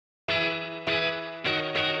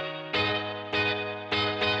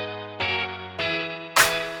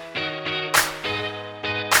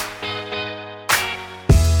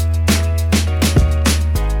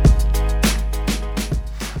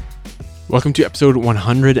Welcome to episode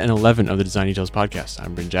 111 of the Design Details Podcast.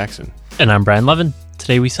 I'm Bryn Jackson. And I'm Brian Levin.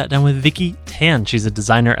 Today we sat down with Vicki Tan. She's a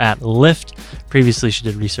designer at Lyft. Previously, she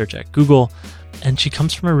did research at Google, and she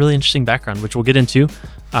comes from a really interesting background, which we'll get into.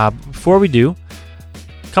 Before we do,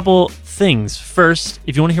 a couple things. First,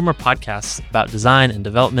 if you want to hear more podcasts about design and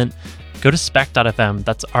development, go to spec.fm.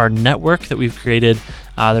 That's our network that we've created.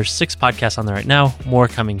 There's 6 podcasts on there right now, more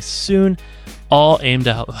coming soon, all aimed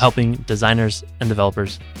at helping designers and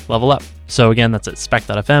developers level up. So again, that's at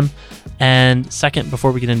spec.fm. And second,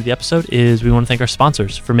 before we get into the episode, is we want to thank our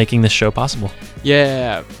sponsors for making this show possible.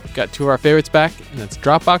 Yeah, got 2 of our favorites back, and that's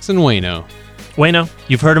Dropbox and Wayno. Wayno,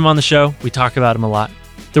 you've heard them on the show. We talk about them a lot.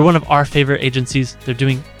 They're one of our favorite agencies. They're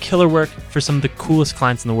doing killer work for some of the coolest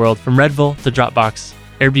clients in the world, from Redville to Dropbox,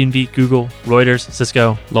 Airbnb, Google, Reuters,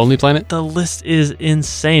 Cisco. Lonely Planet? The list is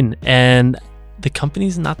insane, and the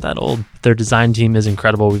company's not that old. Their design team is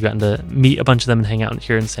incredible. We've gotten to meet a bunch of them and hang out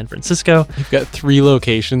here in San Francisco. We've got 3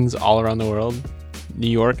 locations all around the world: New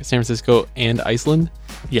York, San Francisco, and Iceland.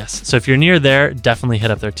 Yes. So if you're near there, definitely hit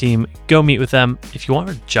up their team. Go meet with them. If you want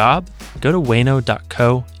a job, go to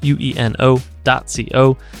wayno.co,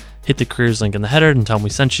 ueno.co. Hit the careers link in the header and tell them we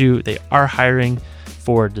sent you. They are hiring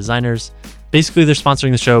for designers. Basically, they're sponsoring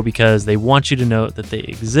the show because they want you to know that they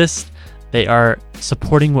exist. They are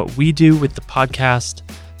supporting what we do with the podcast.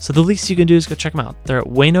 So the least you can do is go check them out. They're at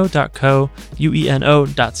wayno.co,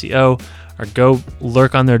 ueno.co, or go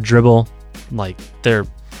lurk on their Dribbble. Like, their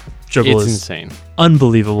Dribbble It's is insane.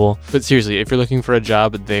 Unbelievable. But seriously, if you're looking for a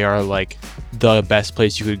job, they are like the best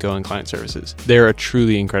place you could go in client services. They're a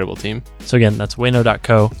truly incredible team. So again, that's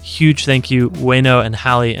wayno.co. Huge thank you, Wayno and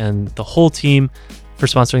Hallie and the whole team for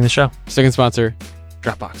sponsoring the show. Second sponsor,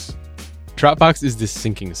 Dropbox. Dropbox is this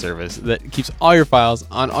syncing service that keeps all your files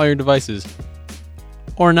on all your devices,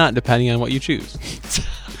 or not, depending on what you choose.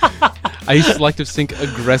 I use Selective Sync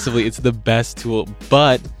aggressively. It's the best tool,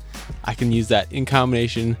 but I can use that in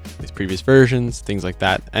combination with previous versions, things like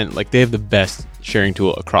that. And like, they have the best sharing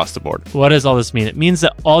tool across the board. What does all this mean? It means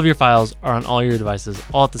that all of your files are on all your devices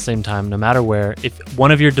all at the same time, no matter where. If one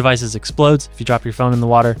of your devices explodes, if you drop your phone in the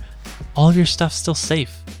water, all of your stuff's still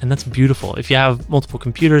safe. And that's beautiful. If you have multiple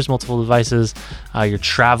computers, multiple devices, you're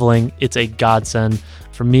traveling, it's a godsend.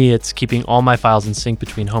 For me, it's keeping all my files in sync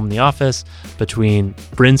between home and the office, between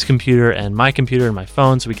Bryn's computer and my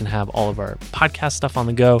phone, so we can have all of our podcast stuff on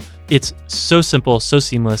the go. It's so simple, so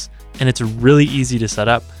seamless, and it's really easy to set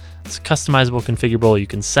up. It's customizable, configurable. You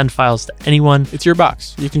can send files to anyone. It's your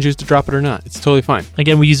box. You can choose to drop it or not. It's totally fine.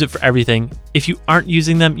 Again, we use it for everything. If you aren't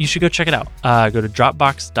using them, you should go check it out. Go to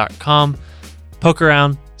dropbox.com, poke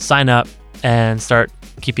around, sign up, and start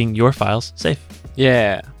keeping your files safe.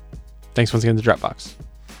 Yeah. Thanks once again to Dropbox.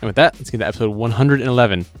 And with that, let's get to episode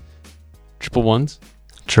 111, Triple Ones.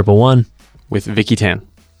 111. With Vicki Tan.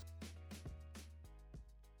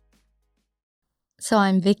 So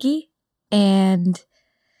I'm Vicki, and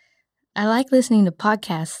I like listening to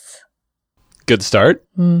podcasts. Good start.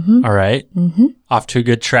 Mm-hmm. All right. Mm-hmm. Off to a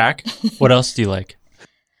good track. What else do you like?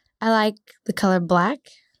 I like the color black.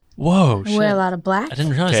 Whoa, I wear a lot of black. I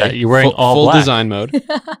didn't realize Okay. that. You're wearing all full black. design mode.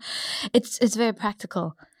 It's very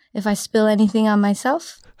practical. If I spill anything on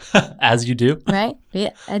myself, As you do. right? Yeah,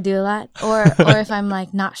 I do a lot. Or if I'm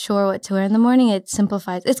like not sure what to wear in the morning, it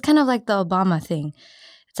simplifies. It's kind of like the Obama thing.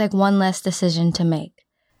 It's like one less decision to make.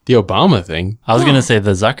 The Obama thing. I was Yeah. going to say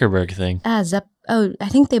the Zuckerberg thing. I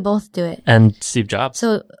think they both do it. And Steve Jobs.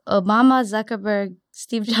 So Obama, Zuckerberg,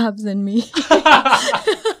 Steve Jobs, and me.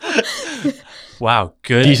 Wow.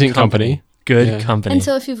 Good. Decent company. Good Yeah. company. And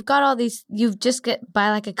so if you've got all these, you just get buy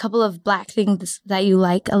like a couple of black things that you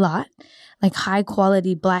like a lot, like high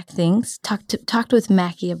quality black things. Talked with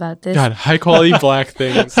Mackie about this. God, high quality black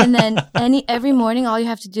things. And then every morning, all you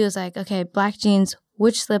have to do is like, okay, black jeans,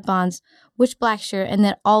 which slip-ons, which black shirt, and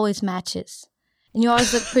that always matches. And you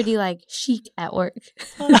always look pretty like chic at work.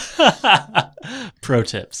 Pro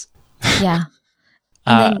tips. Yeah.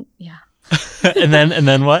 And And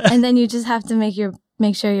then what? then you just have to make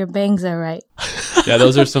sure your bangs are right. Yeah,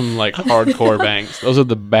 those are some like hardcore bangs. Those are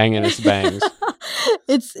the bangingest bangs.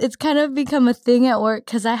 It's kind of become a thing at work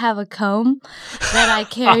because I have a comb that I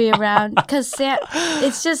carry around. Because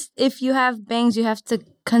it's just, if you have bangs, you have to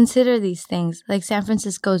consider these things. Like San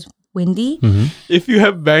Francisco's windy. Mm-hmm. If you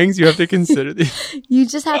have bangs, you have to consider these. You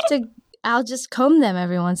just have to, I'll just comb them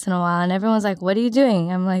every once in a while. And everyone's like, what are you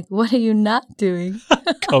doing? I'm like, what are you not doing?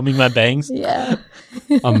 Combing my bangs. Yeah.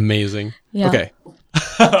 Amazing. Yeah. Okay.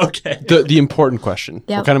 Okay. The important question.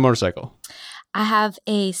 Yep. What kind of motorcycle? I have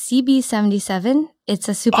a CB77. It's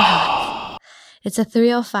a super hot. It's a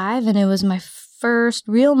 305, and it was my first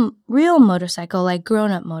real motorcycle, like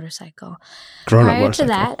grown-up motorcycle. Grown-up Prior motorcycle.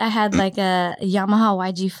 to that, I had like a Yamaha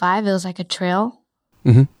YG5. It was like a trail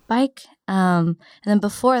Mhm. bike. And then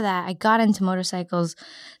before that, I got into motorcycles.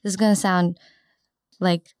 This is going to sound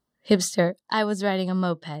like hipster. I was riding a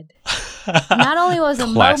moped. Not only was it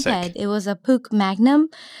a Classic. moped, it was a Puch Magnum,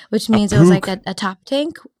 which means it was like a top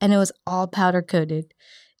tank, and it was all powder coated.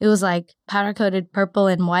 It was like powder coated purple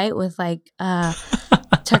and white with like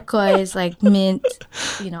turquoise, like mint,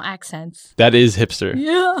 accents. That is hipster.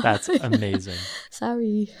 Yeah. That's amazing.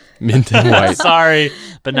 Sorry. Mint and white. Sorry,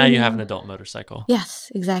 but now you have an adult motorcycle.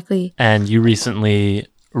 Yes, exactly. And you recently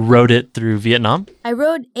rode it through Vietnam? I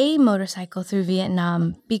rode a motorcycle through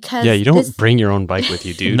Vietnam because Yeah, you don't bring your own bike with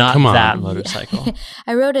you, dude. Not Come on. that motorcycle.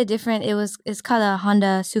 I rode a different. It's called a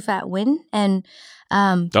Honda Sufat Win, and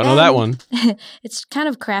Don't know that one. It's kind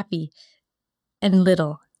of crappy and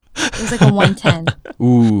little. It was like a 110.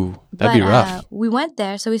 Ooh, that'd be rough. We went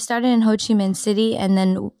there, so we started in Ho Chi Minh City, and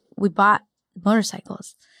then we bought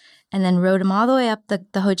motorcycles, and then rode them all the way up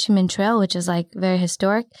the Ho Chi Minh Trail, which is like very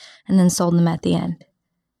historic, and then sold them at the end.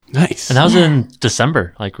 Nice. And that was in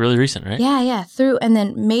December, like really recent, right? Yeah, through and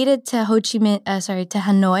then made it to to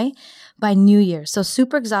Hanoi by New Year. So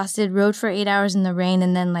super exhausted, rode for 8 hours in the rain,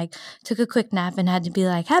 and then like took a quick nap and had to be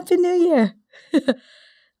like, Happy New Year.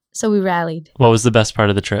 So we rallied. What was the best part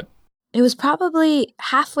of the trip? It was probably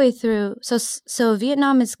halfway through. So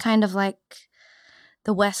Vietnam is kind of like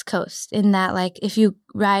the West Coast in that like if you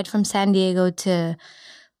ride from San Diego to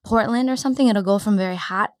Portland or something, it'll go from very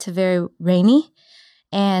hot to very rainy.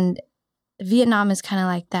 And Vietnam is kind of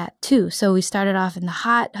like that too. So we started off in the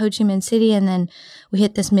hot Ho Chi Minh City, and then we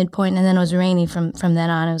hit this midpoint, and then it was rainy from then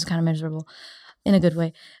on. It was kind of miserable in a good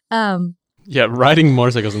way. Yeah, riding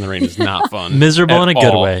motorcycles in the rain is not fun. Miserable in a at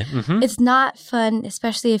good all. way. Mhm. It's not fun,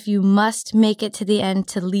 especially if you must make it to the end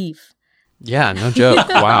to leave. Yeah, no joke.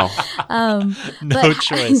 Wow. No But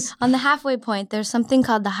choice. on the halfway point, there's something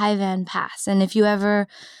called the Hai Van Pass. And if you ever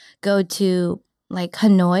go to like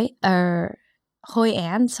Hanoi or Hoi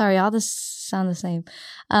An, sorry, all this sound the same.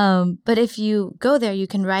 But if you go there, you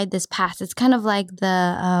can ride this pass. It's kind of like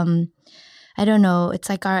the, I don't know, it's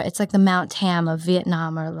like the Mount Tam of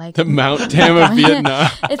Vietnam, or like The Mount Tam of Vietnam.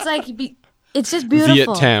 It's like it's just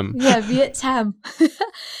beautiful. Viet Tam. Yeah, Viet Tam.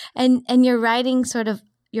 and you're riding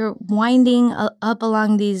you're winding up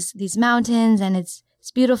along these mountains, and it's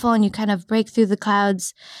beautiful, and you kind of break through the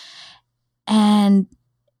clouds, and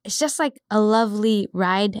it's just like a lovely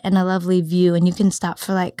ride and a lovely view, and you can stop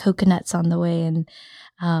for like coconuts on the way. And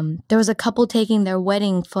there was a couple taking their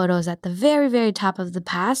wedding photos at the very, very top of the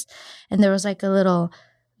pass, and there was like a little,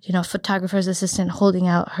 photographer's assistant holding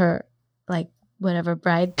out her like whatever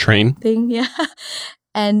bride Train. thing. Yeah.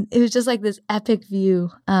 And it was just like this epic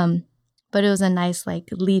view. But it was a nice like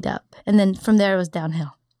lead up. And then from there it was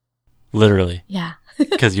downhill. Literally, Yeah.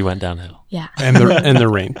 because you went downhill. Yeah. And the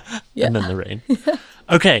rain. Yeah. And then the rain.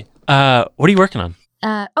 Okay, what are you working on?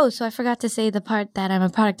 So I forgot to say the part that I'm a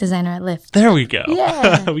product designer at Lyft. There we go.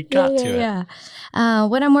 Yeah. We got to it. Yeah.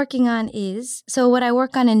 What I'm working on what I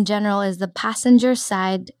work on in general is the passenger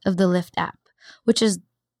side of the Lyft app, which is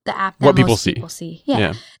the app that What people most see. people see. Yeah.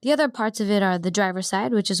 Yeah. The other parts of it are the driver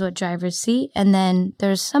side, which is what drivers see. And then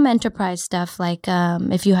there's some enterprise stuff like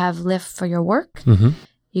if you have Lyft for your work, Mm-hmm.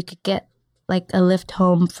 you could get like a Lyft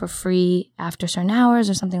home for free after certain hours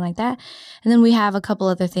or something like that. And then we have a couple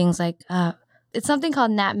other things like it's something called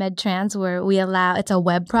NatMed Trans, where it's a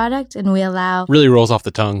web product, and we allow Really rolls off the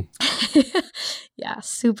tongue. yeah,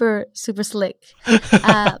 super, super slick.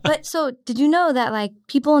 But so did you know that like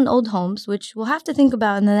people in old homes, which we'll have to think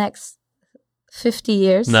about in the next 50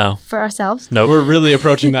 years No. for ourselves, Nope. We're really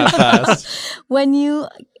approaching that fast. when you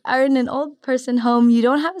are in an old person home, you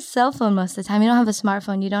don't have a cell phone most of the time. You don't have a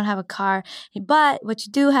smartphone. You don't have a car. But what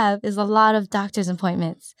you do have is a lot of doctor's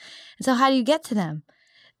appointments. And so how do you get to them?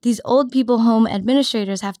 These old people home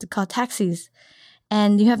administrators have to call taxis.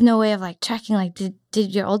 And you have no way of like tracking, like,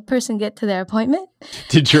 did your old person get to their appointment?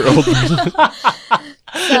 Did your old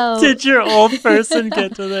So, Did your old person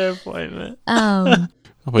get to their appointment?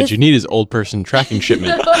 What you need is old person tracking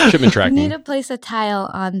shipment. Shipment you need tracking. to place a tile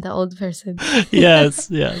on the old person.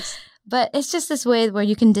 Yes. But it's just this way where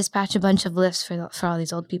you can dispatch a bunch of lifts for all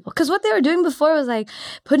these old people. Because what they were doing before was like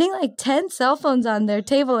putting like 10 cell phones on their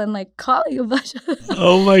table and like calling a bunch of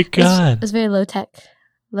Oh my It God. was very low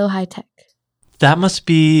high tech. That must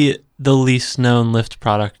be the least known Lyft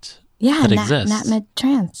product Yeah, that exists. NatMed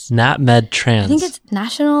Trans. NatMed Trans. I think it's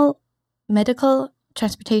National Medical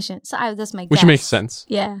Transportation. So that's my guess. Which makes sense.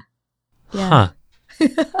 Yeah. Yeah. Huh.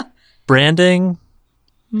 Branding?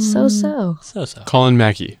 So. So. Colin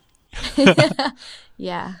Mackey.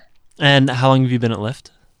 Yeah. And how long have you been at Lyft?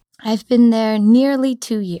 I've been there nearly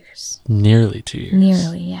 2 years. Nearly 2 years.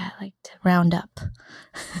 Nearly, yeah. I like to round up.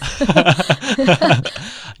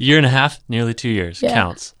 Year and a half, nearly 2 years. Yeah.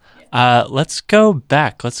 Counts. Let's go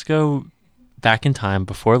back. Let's go back in time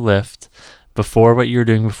before Lyft, before what you were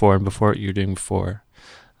doing before, and before what you were doing before.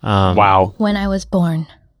 Wow. When I was born.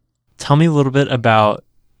 Tell me a little bit about,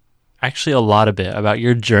 actually a lot of bit, about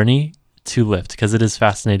your journey to Lyft, because it is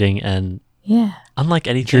fascinating and Yeah. unlike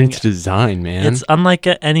anything. Journey to design, man. It's unlike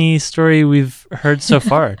any story we've heard so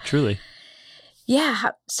far, truly. Yeah.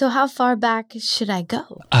 So how far back should I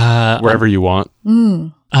go? Wherever you want.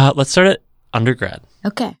 Let's start at undergrad.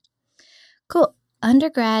 Okay. Cool.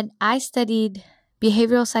 Undergrad, I studied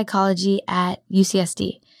behavioral psychology at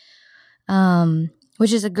UCSD,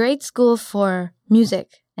 which is a great school for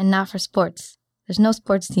music and not for sports. There's no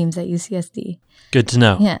sports teams at UCSD. Good to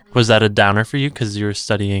know. Yeah. Was that a downer for you because you were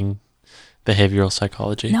studying behavioral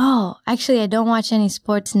psychology? No, actually, I don't watch any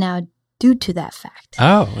sports now due to that fact.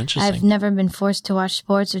 Oh, interesting. I've never been forced to watch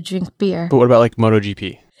sports or drink beer. But what about like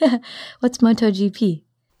MotoGP? What's MotoGP?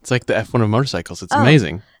 It's like the F1 of motorcycles. It's Oh.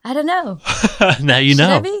 amazing. I don't know. Now you Should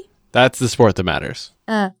I know. be? That's the sport that matters.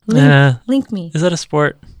 Link me. Is that a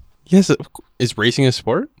sport? Yes. Is racing a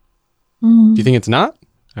sport? Mm. Do you think it's not?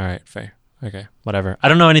 All right, fair. Okay, whatever. I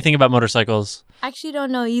don't know anything about motorcycles. I actually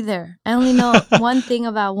don't know either. I only know one thing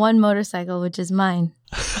about one motorcycle, which is mine.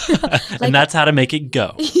 And that's how to make it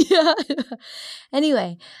go. Yeah.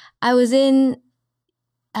 Anyway, I was in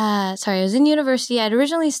university. I'd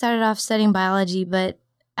originally started off studying biology, but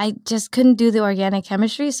I just couldn't do the organic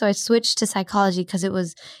chemistry, so I switched to psychology because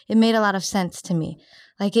it made a lot of sense to me.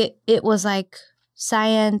 Like it was like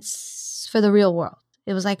science for the real world.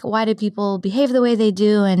 It was like, why do people behave the way they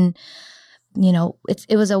do? And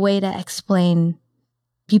it was a way to explain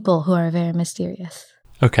people who are very mysterious.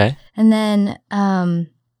 Okay. And then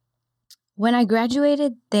when I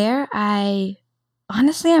graduated there, I'm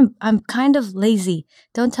kind of lazy.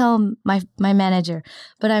 Don't tell my manager,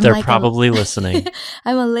 but I'm They're like probably listening.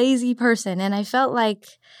 I'm a lazy person, and I felt like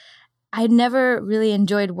I never really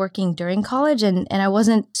enjoyed working during college, and I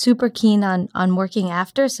wasn't super keen on working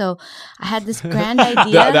after. So I had this grand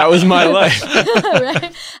idea. That was my life.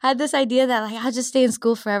 Right? I had this idea that like I'll just stay in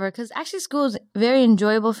school forever, because actually school was very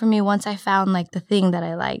enjoyable for me once I found like the thing that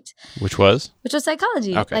I liked, Which was? which was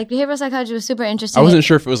psychology. Okay. Like behavioral psychology was super interesting. I wasn't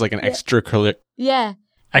sure if it was like an extracurricular Yeah.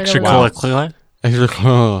 Extracurricular?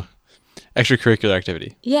 extracurricular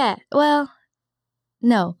activity. Yeah. Well,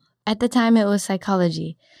 no. At the time, it was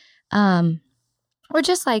psychology. Or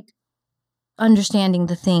just like understanding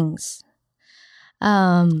the things.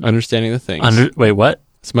 Understanding the things. Wait, what?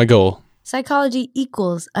 It's my goal. Psychology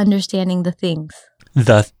equals understanding the things.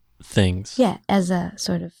 The things. Yeah, as a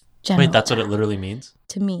sort of general. Wait, that's what it literally means?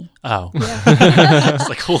 to me. Oh. It's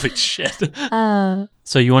like, holy shit.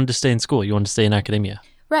 So you wanted to stay in school. You wanted to stay in academia.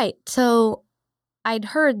 Right. So I'd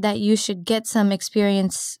heard that you should get some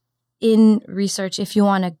experience in research if you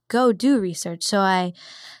want to go do research. So I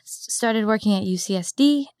started working at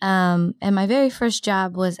UCSD, and my very first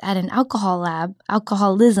job was at an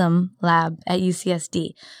alcoholism lab at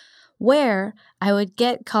UCSD, where I would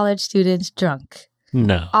get college students drunk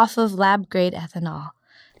No. off of lab grade ethanol.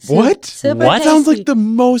 What? Super What? Sounds tasty. like the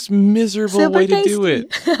most miserable Super way to do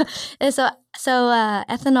tasty. it. And so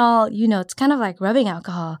ethanol, it's kind of like rubbing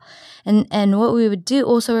alcohol. And what we would do,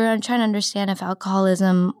 also we were trying to understand if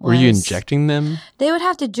alcoholism was... Were you injecting them? They would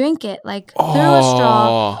have to drink it like through a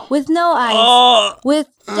straw with no ice, with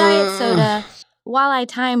diet soda, while I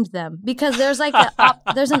timed them. Because there's like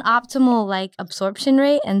there's an optimal like absorption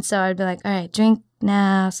rate. And so I'd be like, all right, drink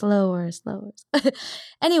now, slower.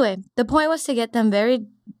 Anyway, the point was to get them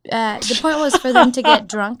the point was for them to get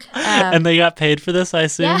drunk. And they got paid for this, I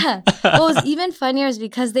assume? Yeah. What was even funnier is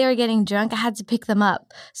because they were getting drunk, I had to pick them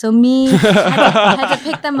up. So me had to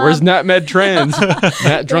pick them up. Where's Nat Med Trans?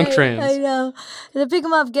 Nat Drunk Right, Trans. I know. I had to pick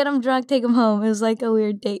them up, get them drunk, take them home. It was like a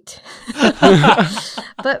weird date.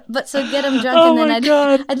 but so get them drunk, and then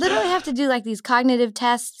I'd literally have to do like these cognitive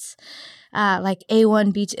tests. Like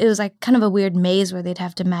A1, B2. It was like kind of a weird maze where they'd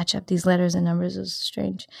have to match up these letters and numbers. It was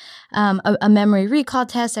strange. A memory recall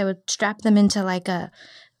test. I would strap them into like the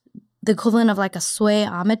equivalent of like a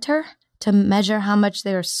swayometer to measure how much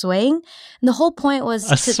they were swaying. And the whole point was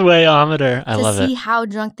A swayometer. I love to see it. how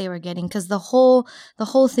drunk they were getting. Because the whole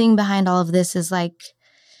thing behind all of this is like,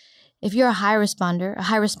 if you're a high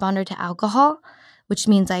responder to alcohol, which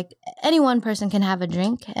means like any one person can have a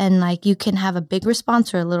drink, and like you can have a big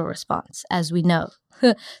response or a little response, as we know.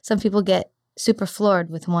 Some people get super floored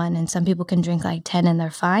with one, and some people can drink like 10 and they're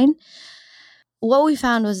fine. What we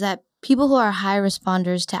found was that people who are high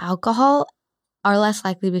responders to alcohol are less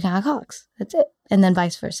likely to become alcoholics. That's it. And then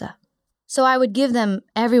vice versa. So I would give them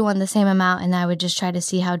everyone the same amount, and I would just try to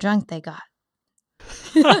see how drunk they got.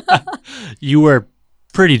 You were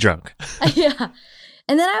pretty drunk. Yeah.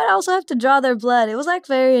 And then I would also have to draw their blood. It was like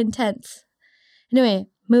very intense. Anyway,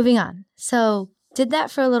 moving on. So did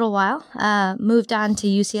that for a little while. Moved on to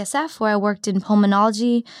UCSF, where I worked in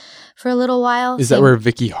pulmonology for a little while. Is that where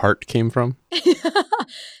Vicky Hart came from?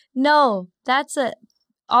 No, that's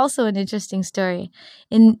also an interesting story.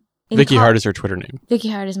 Vicky Hart is her Twitter name. Vicky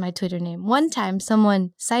Hart is my Twitter name. One time,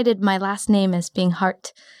 someone cited my last name as being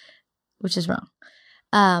Hart, which is wrong.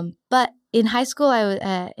 But in high school,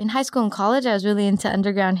 and college, I was really into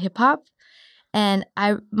underground hip hop, and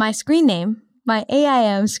my screen name, my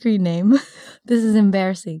AIM screen name, this is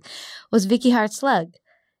embarrassing, was Vicky Hart Slug.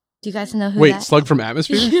 Do you guys know who Wait, that? Slug from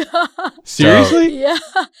Atmosphere? Yeah. Seriously? Yeah.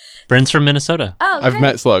 Bryn's from Minnesota. Oh, I've great.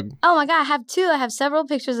 met Slug. Oh my God, I have two. I have several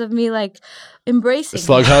pictures of me like embracing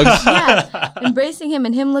Slug him. hugs? Yeah, embracing him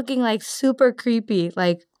and him looking like super creepy,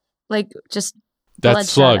 like just That's bloodshot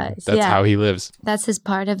Slug. eyes. That's Yeah. how he lives. That's his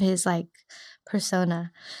part of his like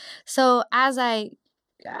persona. So as I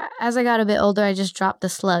got a bit older, I just dropped the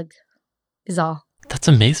Slug. Is all. That's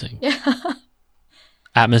amazing. Yeah.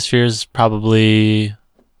 Atmosphere is probably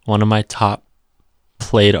one of my top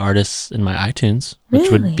played artists in my iTunes, which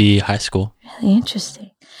Really? would be High School. Really interesting.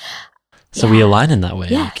 So Yeah. we align in that way,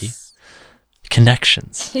 Nikki. Yes.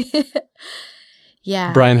 Connections.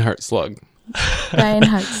 Yeah. Brian Hart Slug. Brian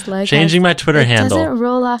Hart Slug. Changing my Twitter it handle. doesn't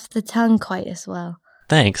roll off the tongue quite as well.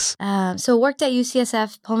 Thanks. So worked at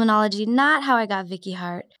UCSF pulmonology, not how I got Vicky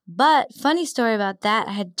Hart. But funny story about that,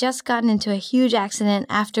 I had just gotten into a huge accident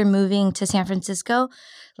after moving to San Francisco,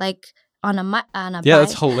 like on a Yeah, bike.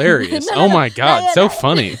 that's hilarious. No, Oh no, my not God, yet. so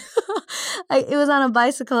funny. It was on a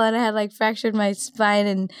bicycle and I had like fractured my spine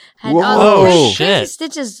and had Whoa. all these Oh, crazy shit.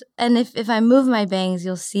 stitches. And if I move my bangs,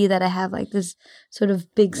 you'll see that I have like this sort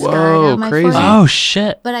of big scar Whoa, down my crazy. forehead. Oh,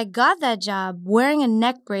 shit. But I got that job wearing a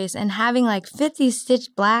neck brace and having like 50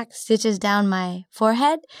 black stitches down my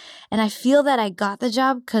forehead. And I feel that I got the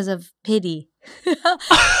job because of pity.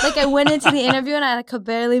 Like I went into the interview and I could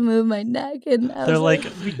barely move my neck. And I They're was like,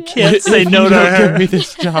 we yeah. can't say no to Don't her. give me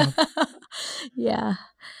this job. Yeah.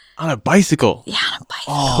 On a bicycle. Yeah, on a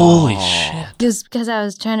bicycle. Holy shit. Just because I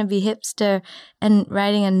was trying to be hipster and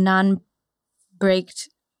riding a non-braked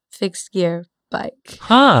fixed gear bike.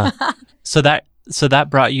 Huh. So that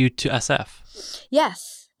brought you to SF.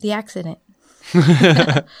 Yes, the accident.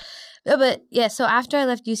 But yeah, so after I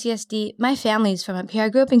left UCSD, my family's from up here. I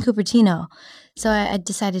grew up in Cupertino, so I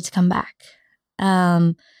decided to come back.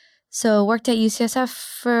 So worked at UCSF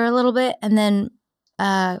for a little bit, and then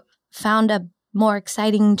found a more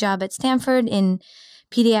exciting job at Stanford in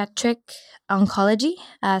pediatric oncology.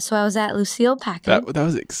 So I was at Lucille Packard. That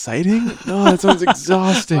was exciting? No, that sounds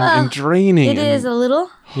exhausting Well, and draining. It is a little,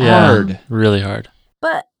 hard. Yeah, really hard.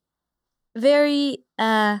 but very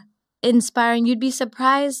inspiring. You'd be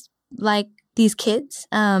surprised, like these kids.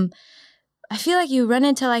 I feel like you run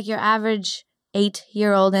into like your average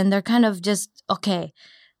 8-year-old and they're kind of just okay.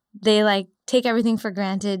 They like take everything for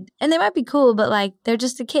granted and they might be cool, but like they're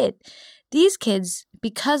just a kid. These kids,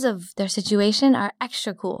 because of their situation, are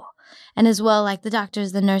extra cool. And as well, like the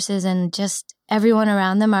doctors, the nurses, and just everyone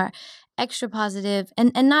around them are extra positive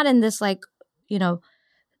and not in this like,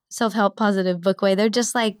 self-help positive book way. They're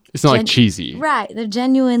just like It's not like cheesy. Right. They're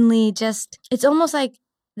genuinely just, it's almost like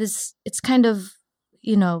this, it's kind of,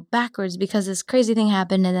 backwards because this crazy thing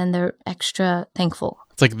happened and then they're extra thankful.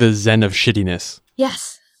 It's like the zen of shittiness.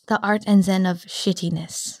 Yes. The art and zen of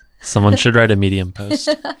shittiness. Someone should write a Medium post.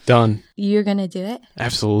 Done. You're going to do it?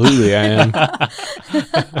 Absolutely, I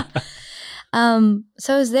am.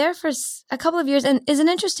 So I was there for a couple of years and it's an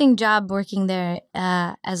interesting job working there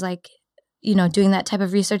as like, doing that type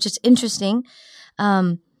of research. It's interesting.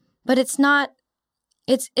 But it's not,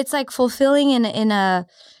 it's like fulfilling in a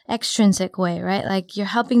extrinsic way, right? Like you're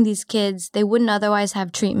helping these kids. They wouldn't otherwise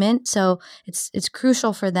have treatment. So it's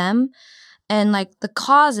crucial for them. And like the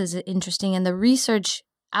cause is interesting and the research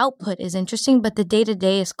output is interesting, but the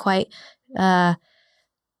day-to-day is quite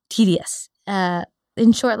tedious.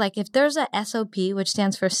 In short, like if there's a SOP, which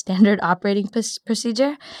stands for Standard Operating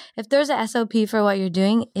Procedure, if there's a SOP for what you're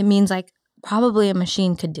doing, it means like probably a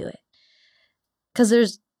machine could do it. Because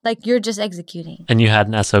there's like you're just executing. And you had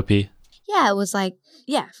an SOP. Yeah, it was like,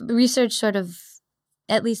 research sort of,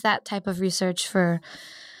 at least that type of research for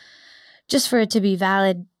it to be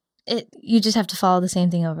valid, you just have to follow the same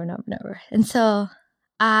thing over and over and over. And so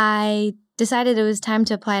I decided it was time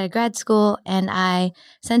to apply to grad school and I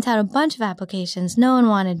sent out a bunch of applications. No one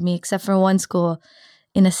wanted me except for one school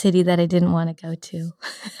in a city that I didn't want to go to.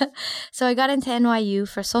 So I got into NYU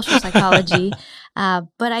for social psychology.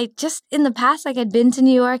 But I just, in the past, like I'd been to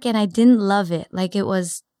New York and I didn't love it. Like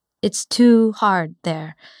it's too hard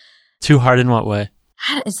there. Too hard in what way?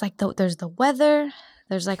 It's like there's the weather.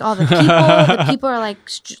 There's like all the people. The people are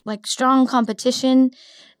like strong competition.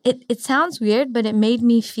 It sounds weird, but it makes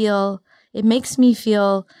me feel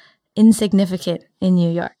insignificant in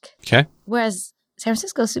New York. Okay. Whereas San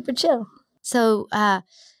Francisco is super chill. So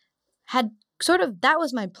had sort of, that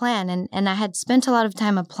was my plan. And I had spent a lot of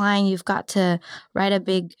time applying. You've got to write a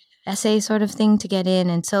big essay sort of thing to get in.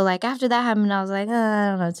 And so like after that happened, I was like, I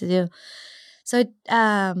don't know what to do. So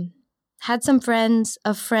had some friends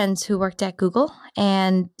who worked at Google,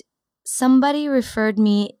 and somebody referred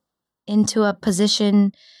me into a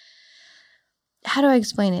position. How do I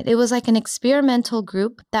explain it? It was like an experimental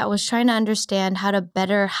group that was trying to understand how to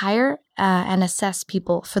better hire and assess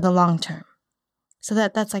people for the long term. So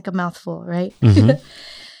that's like a mouthful, right? Mm-hmm.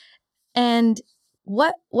 And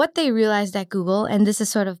what they realized at Google, and this is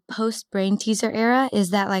sort of post-brain teaser era,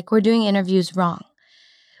 is that like we're doing interviews wrong.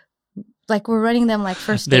 Like we're running them like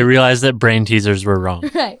first They date. realized that brain teasers were wrong.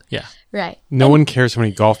 Right. Yeah. Right. No one cares how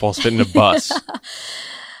many golf balls fit in a bus.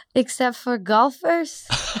 Except for golfers.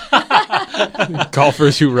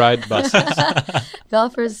 Golfers who ride buses.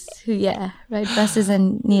 Golfers who, ride buses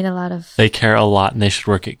and need a lot of... They care a lot and they should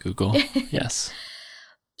work at Google. Yes.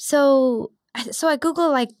 So at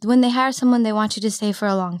Google, like when they hire someone, they want you to stay for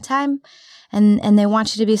a long time. And they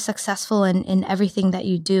want you to be successful in everything that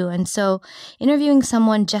you do. And so interviewing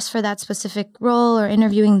someone just for that specific role, or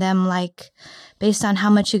interviewing them like based on how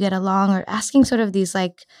much you get along, or asking sort of these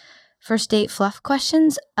like first date fluff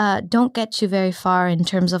questions, don't get you very far in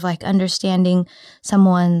terms of like understanding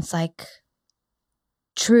someone's like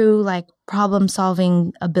true like problem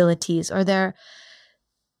solving abilities, or their,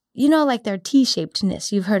 like their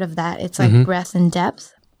T-shapedness. You've heard of that. It's like breadth and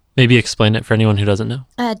depth. Maybe explain it for anyone who doesn't know.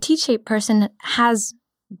 A T-shaped person has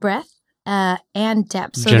breadth and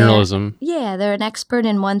depth. So Generalism. They're an expert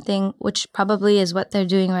in one thing, which probably is what they're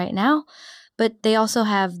doing right now. But they also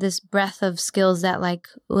have this breadth of skills that like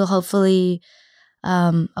will hopefully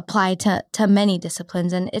apply to many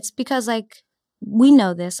disciplines. And it's because like we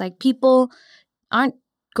know this, like people aren't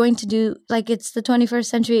going to do, like it's the 21st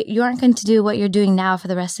century, you aren't going to do what you're doing now for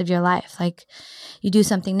the rest of your life. Like you do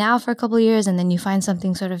something now for a couple of years and then you find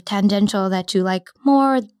something sort of tangential that you like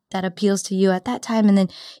more, that appeals to you at that time. And then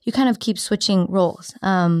you kind of keep switching roles.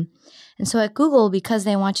 And so at Google, because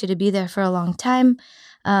they want you to be there for a long time,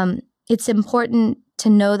 it's important to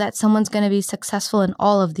know that someone's going to be successful in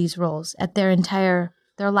all of these roles at their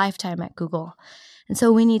lifetime at Google. And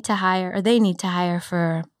so they need to hire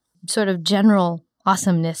for sort of general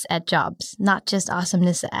awesomeness at jobs, not just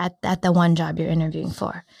awesomeness at the one job you're interviewing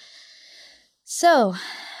for. So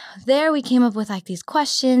there we came up with like these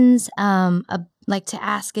questions like to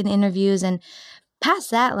ask in interviews, and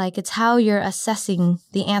past that, like it's how you're assessing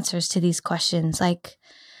the answers to these questions. Like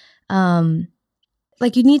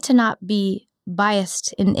you need to not be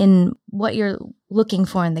biased in what you're looking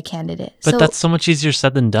for in the candidate. But that's so much easier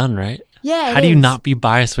said than done, right? Yeah. How do you not be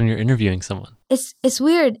biased when you're interviewing someone? It's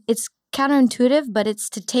weird. It's counterintuitive, but it's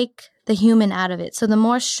to take the human out of it. So the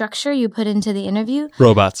more structure you put into the interview,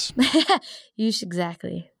 Robots.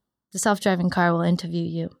 Exactly. The self-driving car will interview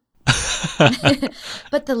you.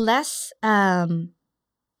 But the less,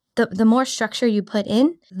 the more structure you put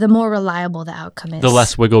in, the more reliable the outcome is. The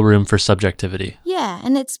less wiggle room for subjectivity. Yeah,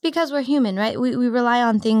 and it's because we're human, right? We rely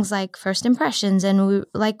on things like first impressions, and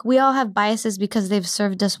we all have biases because they've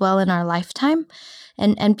served us well in our lifetime.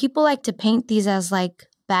 And people like to paint these as like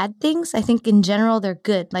bad things. I think in general they're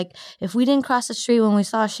good. Like if we didn't cross the street when we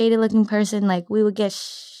saw a shady looking person, like we would get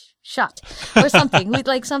shot or something.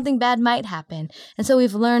 Something bad might happen. And so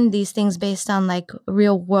we've learned these things based on like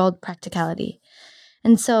real world practicality.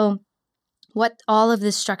 And so what all of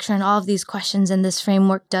this structure and all of these questions and this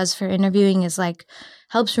framework does for interviewing is like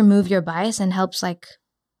helps remove your bias and helps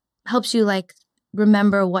you like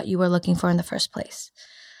remember what you were looking for in the first place.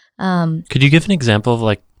 Could you give an example of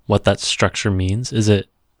like what that structure means? Is it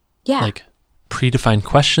like predefined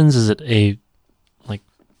questions? Is it a like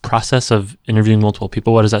process of interviewing multiple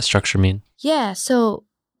people? What does that structure mean? Yeah, so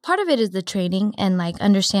part of it is the training and like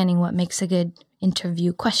understanding what makes a good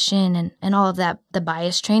interview question and all of that, the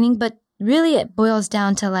bias training. But really it boils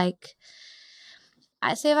down to like,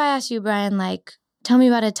 if I ask you, Brian, like, tell me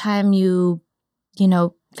about a time you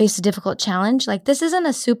faced a difficult challenge. Like this isn't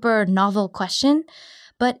a super novel question.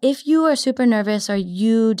 But if you were super nervous or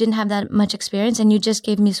you didn't have that much experience and you just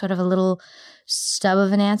gave me sort of a little stub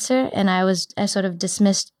of an answer and I sort of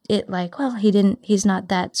dismissed it like, well, he's not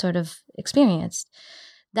that sort of experienced.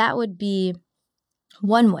 that would be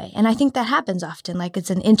one way. And I think that happens often, like it's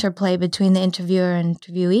an interplay between the interviewer and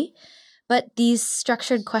interviewee. But these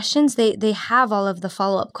structured questions, they have all of the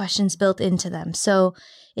follow-up questions built into them. So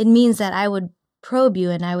it means that I would probe you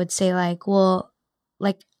and I would say like, well,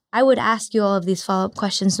 like I would ask you all of these follow-up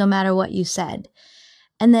questions no matter what you said.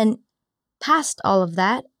 And then past all of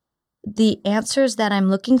that, the answers that I'm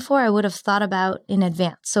looking for, I would have thought about in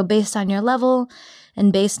advance. So based on your level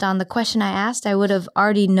and based on the question I asked, I would have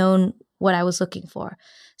already known what I was looking for.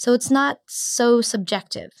 So it's not so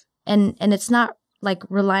subjective and it's not like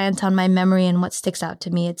reliant on my memory and what sticks out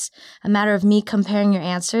to me. It's a matter of me comparing your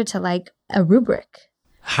answer to like a rubric.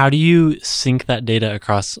 How do you sync that data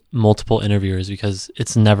across multiple interviewers? Because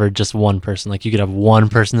it's never just one person. Like you could have one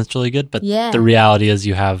person that's really good, but the reality is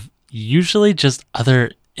you have usually just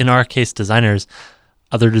other, in our case, designers,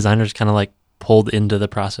 other designers kind of like pulled into the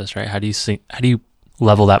process, right? How do you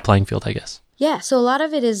level that playing field, I guess? Yeah. So a lot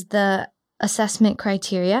of it is the assessment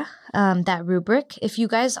criteria, that rubric. If you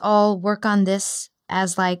guys all work on this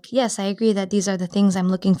as like, yes, I agree that these are the things I'm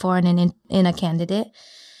looking for in a candidate,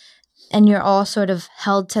 and you're all sort of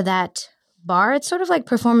held to that bar, it's sort of like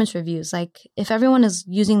performance reviews. Like if everyone is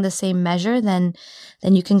using the same measure, then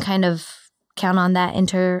you can kind of count on that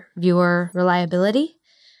interviewer reliability.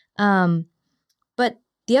 But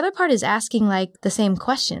the other part is asking like the same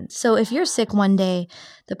questions. So if you're sick one day,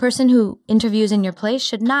 the person who interviews in your place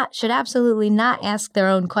should absolutely not ask their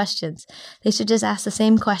own questions. They should just ask the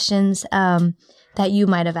same questions that you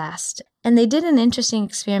might have asked. And they did an interesting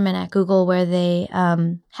experiment at Google where they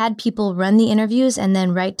had people run the interviews and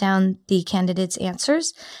then write down the candidates'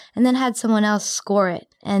 answers and then had someone else score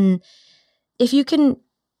it. And if you can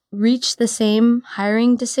reach the same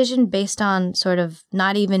hiring decision based on sort of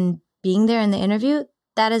not even being there in the interview,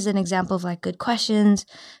 that is an example of like good questions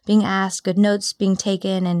being asked, good notes being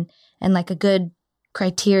taken, and like a good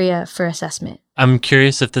criteria for assessment. I'm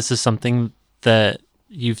curious if this is something that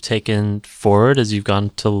you've taken forward as you've gone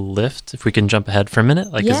to Lyft. If we can jump ahead for a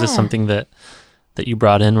minute, like is this something that you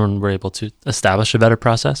brought in when we're able to establish a better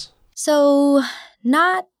process? So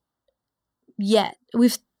not yet.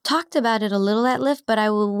 We've talked about it a little at Lyft, but I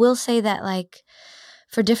will say that like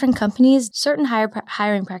for different companies, certain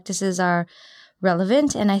hiring practices are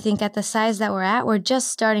relevant. And I think at the size that we're at, we're just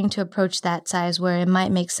starting to approach that size where it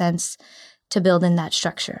might make sense to build in that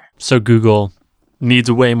structure. So Google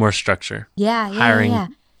needs way more structure.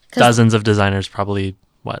 Hiring dozens of designers, probably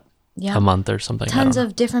a month or something. Tons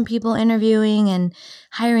of different people interviewing and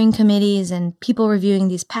hiring committees and people reviewing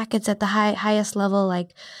these packets at the highest level.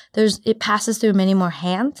 Like it passes through many more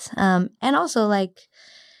hands. And also like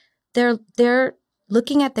they're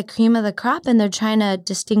looking at the cream of the crop and they're trying to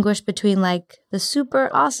distinguish between like the super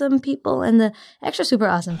awesome people and the extra super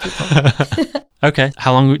awesome people. Okay.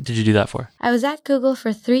 How long did you do that for? I was at Google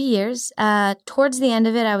for 3 years. Towards the end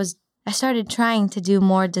of it, I started trying to do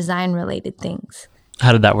more design related things.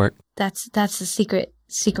 How did that work? That's the secret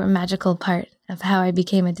magical part of how I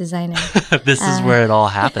became a designer. This is where it all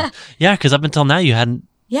happened. Yeah, because up until now you hadn't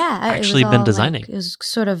actually been designing. Like, it was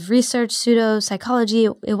sort of research, pseudo psychology.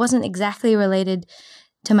 It wasn't exactly related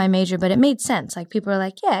to my major, but it made sense. Like people were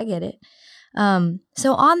like, yeah, I get it.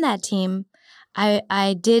 So on that team,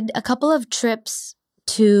 I did a couple of trips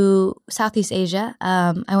to Southeast Asia.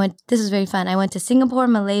 This was very fun. I went to Singapore,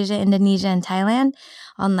 Malaysia, Indonesia, and Thailand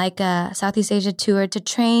on like a Southeast Asia tour to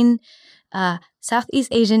train Southeast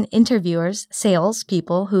Asian interviewers, sales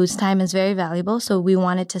people whose time is very valuable. So we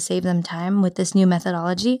wanted to save them time with this new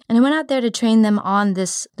methodology. And I went out there to train them on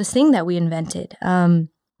this thing that we invented.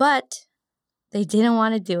 But they didn't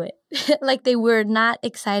want to do it. Like they were not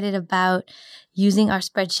excited about using our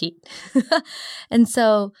spreadsheet. And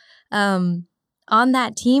so on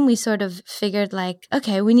that team, we sort of figured like,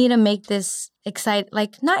 okay, we need to make this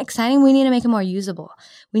not exciting. We need to make it more usable.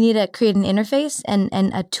 We need to create an interface and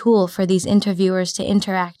a tool for these interviewers to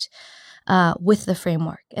interact with the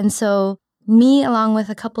framework. And so me, along with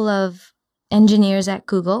a couple of engineers at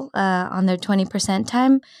Google on their 20%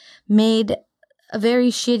 time, made a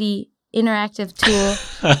very shitty interactive tool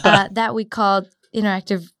that we called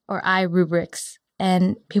interactive or iRubrics.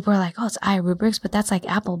 And people were like, oh, it's iRubrics, but that's like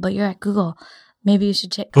Apple, but you're at Google. Maybe you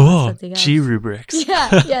should check something else. G-Rubrics.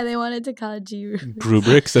 Yeah, they wanted to call it G-Rubrics.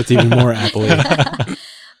 Rubrics, that's even more Apple-y.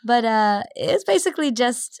 But it's basically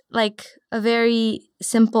just like a very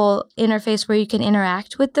simple interface where you can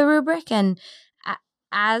interact with the rubric. And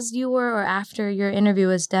as you were or after your interview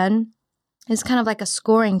was done, it's kind of like a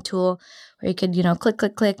scoring tool where you could, click,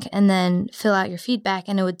 click, click, and then fill out your feedback,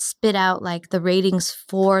 and it would spit out like the ratings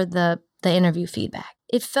for the interview feedback.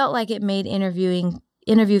 It felt like it made interviewing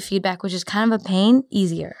interview feedback, which is kind of a pain,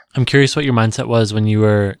 easier. I'm curious what your mindset was when you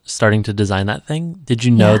were starting to design that thing. Did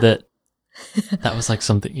you know that was like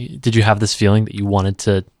something, did you have this feeling that you wanted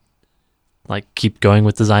to like keep going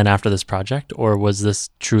with design after this project? Or was this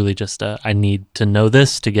truly just I need to know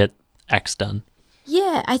this to get X done?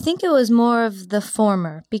 Yeah, I think it was more of the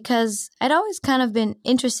former because I'd always kind of been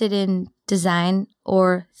interested in design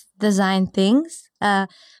or design things.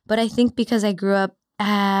 But I think because I grew up,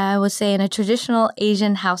 I would say, in a traditional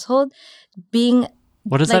Asian household, being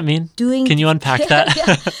what does like, that mean? Doing, Can you unpack that?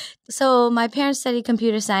 Yeah. So my parents studied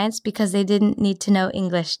computer science because they didn't need to know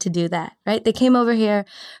English to do that, right? They came over here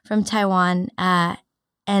from Taiwan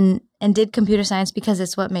and did computer science because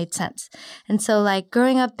it's what made sense. And so like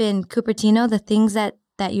growing up in Cupertino, the things that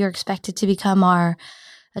you're expected to become are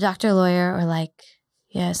a doctor, a lawyer, or like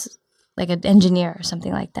an engineer or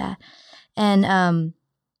something like that. And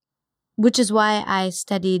which is why I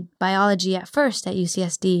studied biology at first at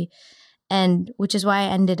UCSD, and which is why I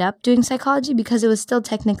ended up doing psychology because it was still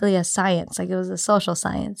technically a science, like it was a social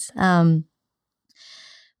science.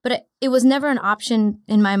 But it was never an option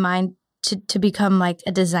in my mind to become like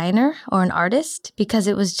a designer or an artist because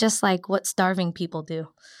it was just like what starving people do,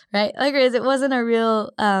 right? Like it wasn't a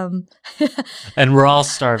real. And we're all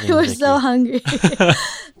starving. We're Vicky. so hungry.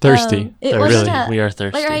 Thirsty. It Really, wasn't we are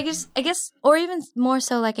thirsty. Like I guess, or even more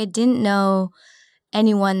so, like I didn't know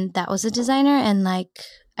anyone that was a designer, and like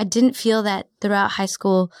I didn't feel that throughout high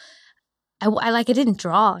school. I didn't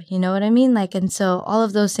draw, you know what I mean? Like, and so all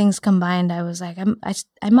of those things combined, I was like,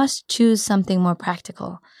 I must choose something more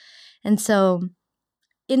practical. And so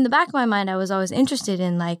in the back of my mind, I was always interested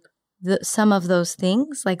in like some of those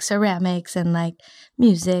things, like ceramics and like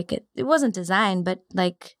music. It wasn't design, but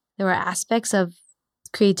like there were aspects of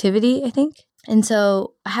creativity, I think. And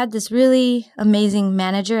so I had this really amazing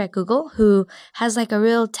manager at Google who has like a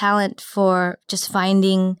real talent for just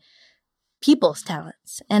finding people's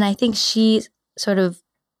talents. And I think she sort of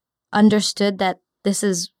understood that this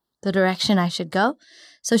is the direction I should go.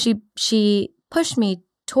 So she pushed me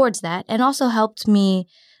towards that and also helped me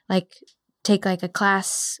like take like a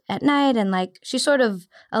class at night, and like she sort of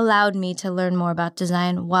allowed me to learn more about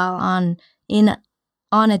design while on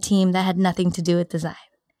a team that had nothing to do with design.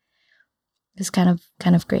 It was kind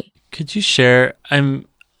of great. Could you share? I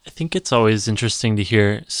think it's always interesting to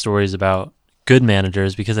hear stories about good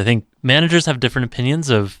managers because I think managers have different opinions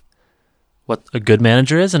of what a good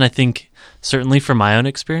manager is, and I think certainly from my own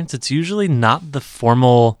experience, it's usually not the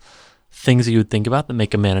formal things that you would think about that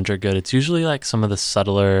make a manager good. It's usually like some of the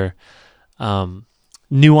subtler,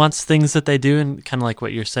 nuanced things that they do, and kind of like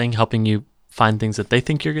what you're saying, helping you find things that they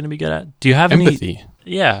think you're going to be good at. Do you have empathy?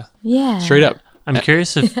 Yeah. Straight up. I'm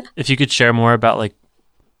curious if you could share more about like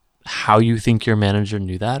how you think your manager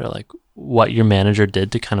knew that, or like what your manager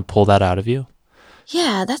did to kind of pull that out of you.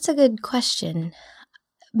 Yeah, that's a good question.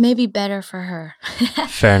 Maybe better for her.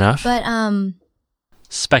 Fair enough. But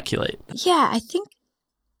speculate. Yeah, I think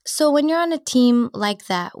so. When you're on a team like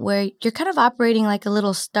that, where you're kind of operating like a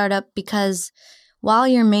little startup, because while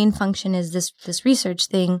your main function is this research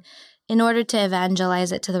thing, in order to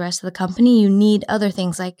evangelize it to the rest of the company, you need other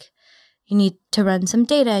things like you need to run some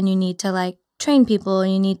data, and you need to like train people,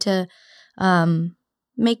 and you need to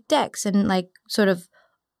make decks, and like sort of.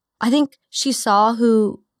 I think she saw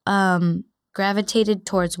who gravitated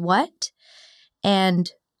towards what,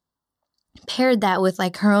 and paired that with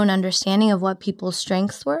like her own understanding of what people's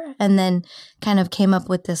strengths were, and then kind of came up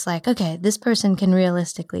with this like, okay, this person can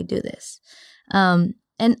realistically do this. And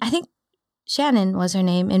I think Shannon was her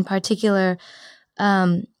name in particular,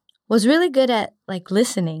 was really good at like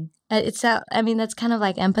listening. That's kind of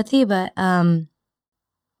like empathy, but and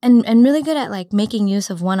really good at like making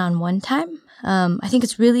use of one-on-one time. I think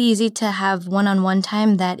it's really easy to have one-on-one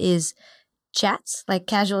time that is chats, like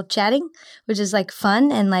casual chatting, which is like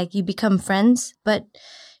fun and like you become friends. But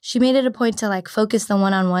she made it a point to like focus the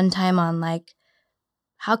one-on-one time on like,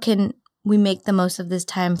 how can we make the most of this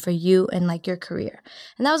time for you and like your career?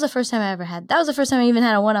 And that was the first time I ever had. That was the first time I even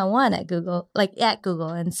had a one-on-one at Google.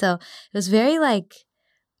 And so it was very like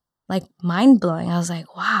mind-blowing. I was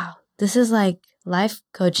like, wow, this is like life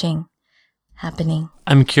coaching happening.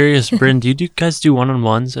 I'm curious, Bryn, do you guys do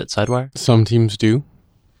one-on-ones at Sidewire? Some teams do.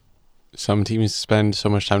 Some teams spend so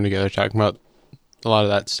much time together talking about a lot of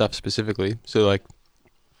that stuff specifically. So like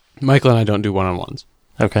Michael and I don't do one-on-ones.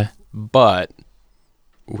 Okay. But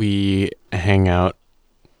we hang out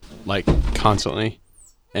like constantly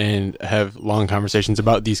and have long conversations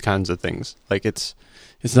about these kinds of things. Like it's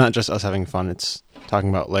not just us having fun, it's talking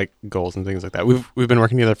about like goals and things like that. We've been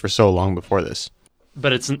working together for so long before this.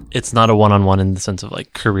 But it's not a one-on-one in the sense of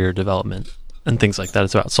like career development. and things like that.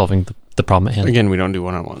 It's about solving the problem at hand. Again, we don't do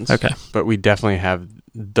one-on-ones. Okay. But we definitely have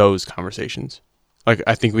those conversations. Like,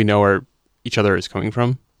 I think we know where each other is coming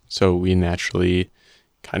from, so we naturally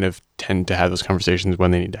kind of tend to have those conversations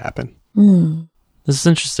when they need to happen. Mm. This is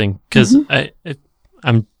interesting because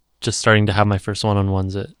I'm just starting to have my first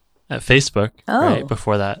one-on-ones at Facebook. Oh. Right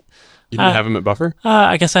before that, You didn't have them at Buffer?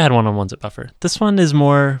 I guess I had one-on-ones at Buffer. This one is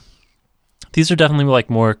more. These are definitely like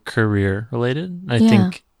more career related. I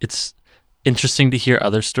think it's interesting to hear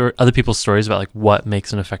other people's stories about like what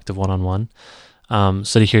makes an effective one-on-one.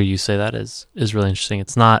 So to hear you say that is really interesting.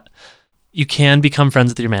 It's not. You can become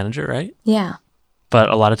friends with your manager, right? Yeah. But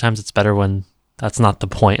a lot of times it's better when that's not the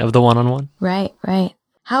point of the one-on-one. Right.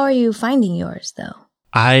 How are you finding yours, though?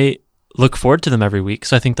 I look forward to them every week,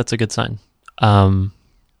 so I think that's a good sign. I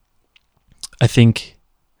think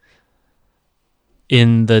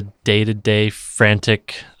in the day-to-day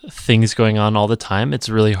frantic things going on all the time, it's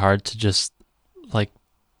really hard to just like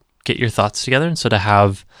get your thoughts together. And so to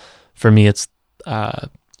have, for me, it's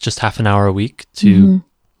just half an hour a week to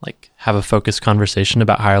like have a focused conversation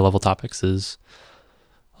about higher level topics is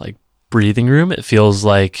like breathing room. It feels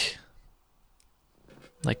like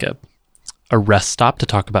a rest stop to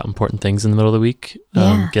talk about important things in the middle of the week,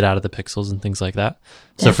 get out of the pixels and things like that.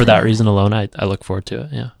 Definitely. So for that reason alone, I look forward to it.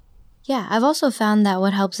 Yeah. Yeah. I've also found that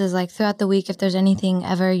what helps is like throughout the week, if there's anything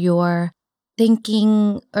ever you're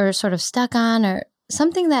thinking or sort of stuck on or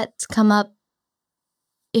something that's come up,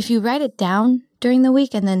 if you write it down during the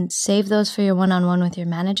week and then save those for your one-on-one with your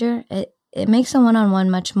manager, it makes a one-on-one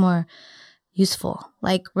much more useful.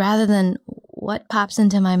 Like rather than what pops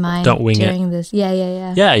into my mind Don't wing during it. this. Yeah.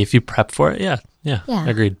 Yeah, if you prep for it, yeah.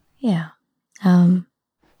 Agreed. Yeah.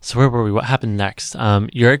 So where were we? What happened next?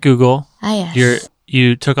 You're at Google. Yes.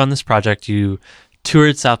 You took on this project. You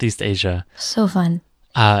toured Southeast Asia. So fun.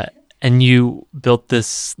 And you built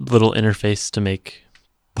this little interface to make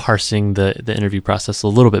parsing the interview process a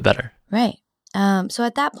little bit better. Right. So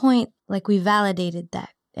at that point, like we validated that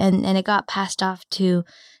and it got passed off to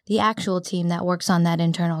the actual team that works on that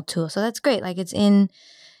internal tool. So that's great. Like if you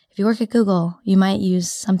work at Google, you might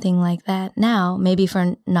use something like that now, maybe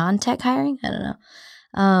for non-tech hiring. I don't know.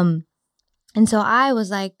 And so I was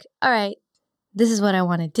like, all right, this is what I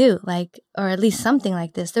want to do. Like, or at least something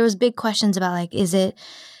like this. There was big questions about like, is it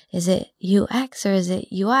UX or is it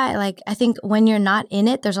UI? Like, I think when you're not in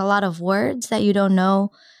it, there's a lot of words that you don't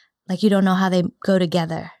know, like you don't know how they go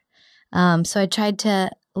together. So I tried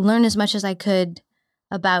to learn as much as I could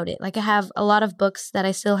about it. Like I have a lot of books that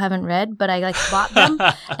I still haven't read, but I like bought them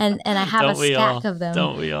and I have a stack of them.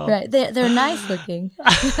 Don't we all? Right. They're nice looking.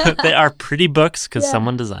 They are pretty books because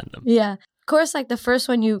someone designed them. Yeah. Of course, like the first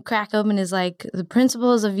one you crack open is like the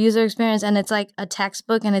principles of user experience and it's like a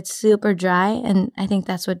textbook and it's super dry. And I think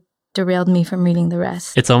that's what derailed me from reading the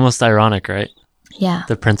rest. It's almost ironic, right? Yeah.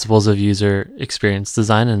 The principles of user experience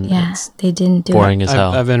design and they didn't do boring it. as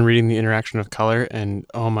hell. I've been reading the interaction of color and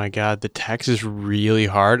oh my God, the text is really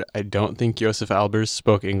hard. I don't think Josef Albers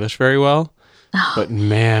spoke English very well. Oh. But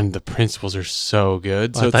man, the principles are so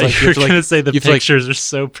good. So I it's thought like you were going to say the pictures are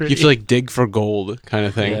so pretty. You have to like dig for gold kind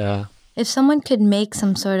of thing. Yeah. If someone could make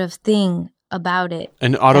some sort of thing about it.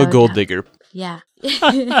 An auto gold digger. Yeah.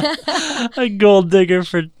 A gold digger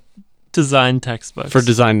for design textbooks. For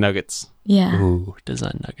design nuggets. Yeah. Ooh,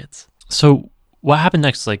 design nuggets. So what happened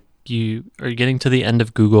next? Like you are getting to the end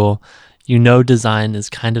of Google. You know design is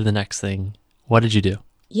kind of the next thing. What did you do?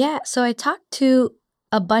 Yeah. So I talked to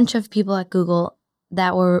a bunch of people at Google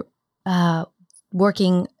that were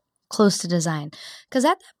working close to design. Because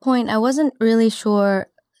at that point, I wasn't really sure,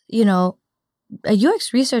 a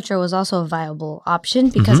UX researcher was also a viable option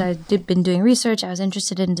because I'd been doing research. I was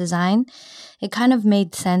interested in design. It kind of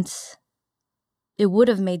made sense. It would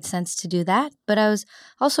have made sense to do that. But I was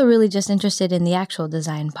also really just interested in the actual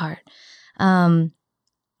design part.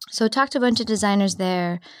 So I talked to a bunch of designers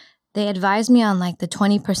there. They advised me on like the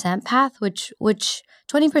 20% path, which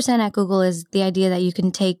 20% at Google is the idea that you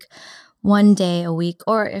can take one day a week,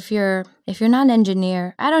 or if you're not an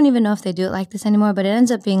engineer, I don't even know if they do it like this anymore, but it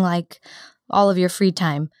ends up being like all of your free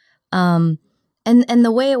time. And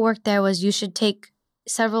the way it worked there was you should take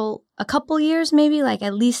a couple years, maybe like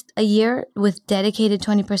at least a year with dedicated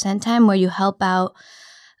 20% time where you help out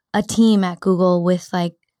a team at Google with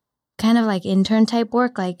like kind of like intern type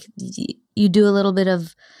work. Like you do a little bit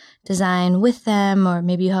of design with them, or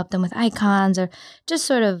maybe you help them with icons or just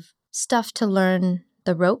sort of stuff to learn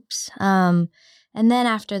the ropes. And then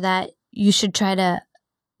after that, you should try to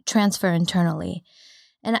transfer internally.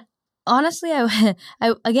 And honestly, I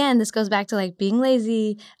again, this goes back to like being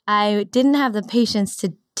lazy. I didn't have the patience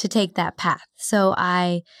to take that path. So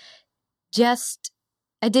I just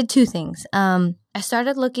I did two things. I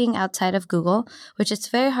started looking outside of Google, which it's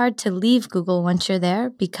very hard to leave Google once you're there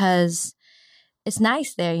because it's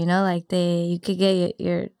nice there, you know, like you could get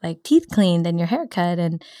your like teeth cleaned and your hair cut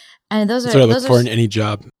and those That's are what I look those for are in any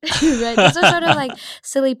job. right. Those are sort of like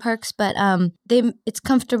silly perks, but it's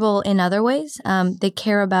comfortable in other ways. They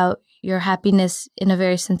care about your happiness in a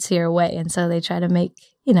very sincere way, and so they try to make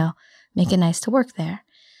it nice to work there.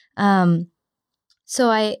 So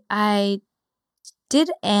I did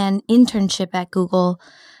an internship at Google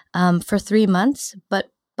for 3 months, but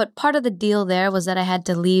part of the deal there was that I had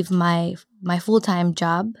to leave my full-time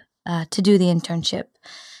job to do the internship.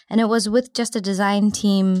 And it was with just a design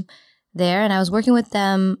team there, and I was working with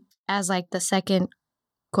them as like the second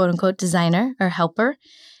quote-unquote designer or helper.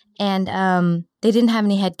 And they didn't have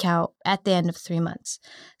any headcount at the end of 3 months.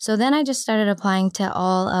 So then I just started applying to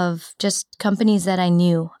all of just companies that I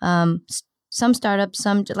knew. Some startups,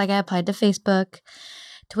 like I applied to Facebook,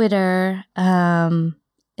 Twitter,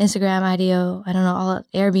 Instagram, IDEO, I don't know, all of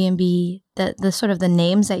Airbnb, the sort of the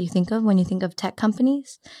names that you think of when you think of tech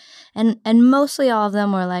companies. And mostly all of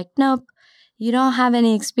them were like, nope, you don't have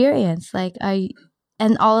any experience.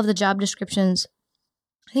 And all of the job descriptions,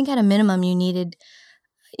 I think at a minimum you needed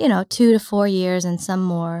 2 to 4 years and some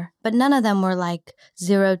more, but none of them were like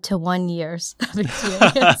 0 to 1 years of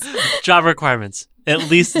experience. Job requirements, at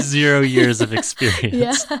least 0 years of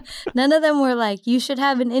experience. Yeah. None of them were like, you should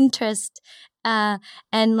have an interest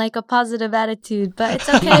and like a positive attitude, but it's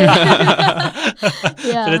okay.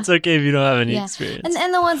 Yeah. But it's okay if you don't have any experience.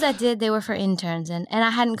 And the ones that did, they were for interns, and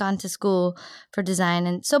I hadn't gone to school for design.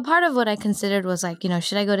 And so part of what I considered was like,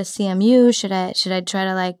 should I go to CMU? Should I try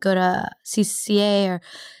to like go to CCA or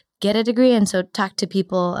get a degree? And so talk to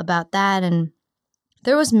people about that. And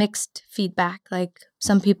there was mixed feedback. Like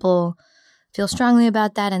some people feel strongly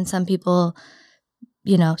about that, and some people,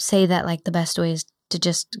 say that like the best way is to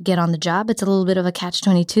just get on the job. It's a little bit of a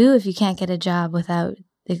catch-22 if you can't get a job without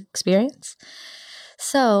experience.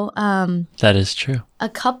 So that is true. A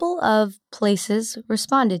couple of places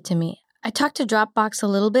responded to me. I talked to Dropbox a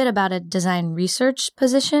little bit about a design research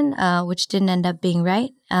position, which didn't end up being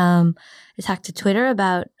right. I talked to Twitter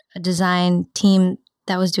about a design team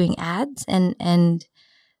that was doing ads, and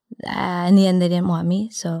in the end, they didn't want me,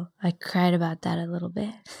 so I cried about that a little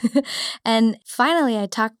bit. And finally, I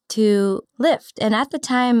talked to Lyft, and at the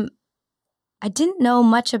time, I didn't know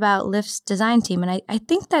much about Lyft's design team, and I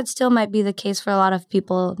think that still might be the case for a lot of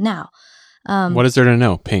people now. What is there to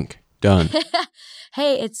know? Pink. Done.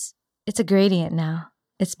 Hey, it's a gradient now.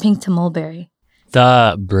 It's pink to mulberry.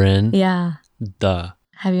 Duh, Bryn. Yeah. Duh.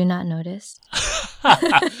 Have you not noticed?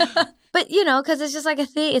 But, because it's just like a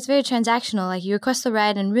thing. It's very transactional. Like you request the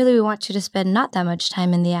ride and really we want you to spend not that much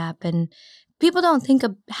time in the app. And people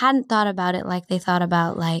hadn't thought about it like they thought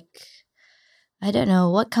about like, I don't know,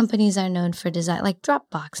 what companies are known for design, like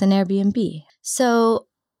Dropbox and Airbnb. So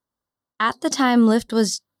at the time,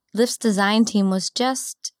 Lyft's design team was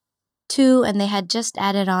just 2, and they had just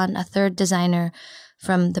added on a third designer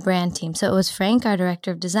from the brand team. So it was Frank, our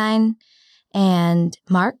director of design, and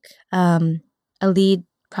Mark, a lead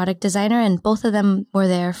product designer, and both of them were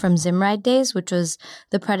there from Zimride days, which was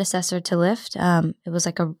the predecessor to Lyft. It was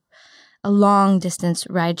like a long distance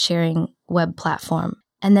ride sharing web platform,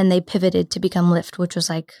 and then they pivoted to become Lyft, which was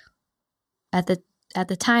like at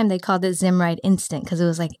the time they called it Zimride Instant because it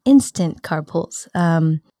was like instant carpools.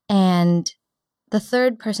 And the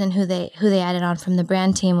third person who they added on from the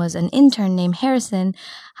brand team was an intern named Harrison.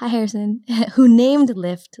 Hi, Harrison, who named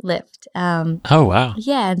Lyft. Oh, wow.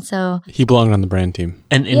 Yeah, and so He belonged on the brand team.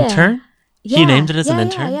 An intern? Yeah. He named it as an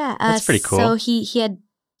intern? Yeah. That's pretty cool. So he had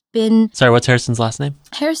been Sorry, what's Harrison's last name?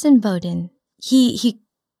 Harrison Bowden. He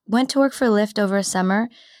went to work for Lyft over a summer,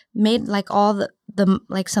 made like all the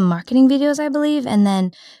like some marketing videos, I believe, and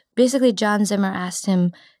then basically John Zimmer asked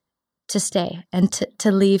him to stay and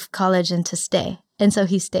to leave college and to stay. And so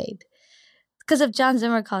he stayed. Because if John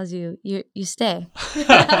Zimmer calls you, you stay.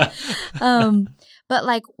 But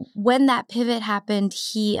like when that pivot happened,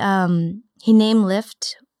 he named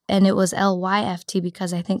Lyft, and it was LYFT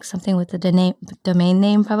because I think something with the domain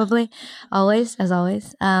name probably, as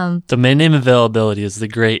always. Domain name availability is the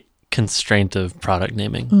great constraint of product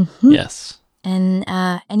naming. Mm-hmm. Yes. And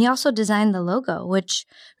he also designed the logo, which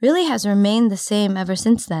really has remained the same ever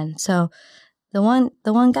since then. So the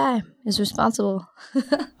one guy is responsible.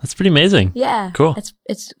 That's pretty amazing. Yeah. Cool.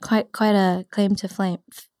 It's quite a claim to flame.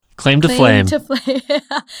 Claim to flame.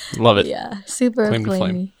 Love it. Yeah. Super Claim to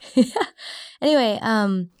flamey. Anyway,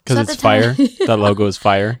 because so it's fire. That logo is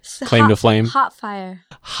fire. Claim to flame. Hot fire.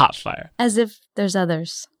 Hot fire. As if there's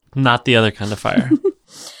others. Not the other kind of fire.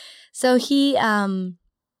 So he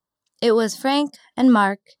it was Frank and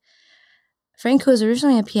Mark. Frank, who was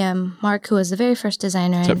originally a PM, Mark, who was the very first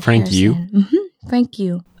designer. Is that Frank Yu? Mm-hmm. Frank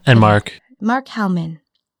Yu. And Mark. Mark Hellman.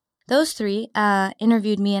 Those three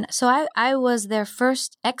interviewed me. And so I was their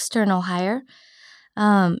first external hire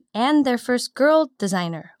and their first girl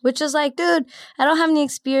designer, which is like, dude, I don't have any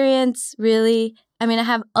experience really. I mean, I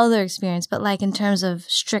have other experience, but like in terms of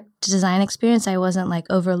strict design experience, I wasn't like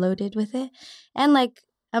overloaded with it. And like,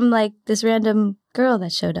 I'm like this random girl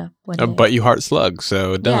that showed up one day. But you heart slug,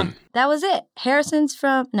 so done. Yeah, that was it. Harrison's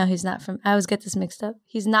from, no, he's not from, I always get this mixed up.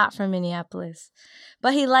 He's not from Minneapolis,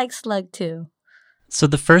 but he likes slug too. So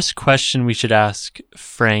the first question we should ask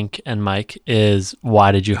Frank and Mike is,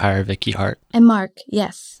 why did you hire Vicky Hart? And Mark,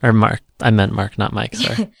 yes. Or Mark. I meant Mark, not Mike,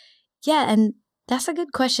 sorry. Yeah, and that's a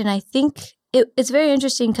good question. I think it's very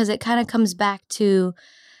interesting because it kind of comes back to,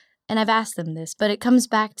 and I've asked them this, but it comes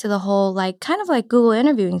back to the whole like kind of like Google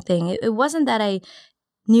interviewing thing. It wasn't that I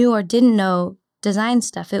knew or didn't know design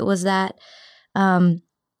stuff. It was that I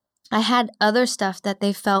had other stuff that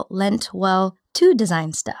they felt lent well to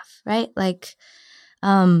design stuff, right? Like,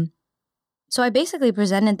 so I basically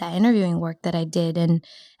presented that interviewing work that I did,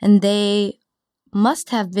 and they must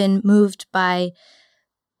have been moved by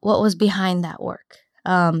what was behind that work.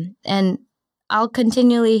 And I'll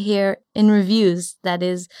continually hear in reviews, that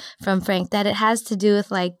is from Frank, that it has to do with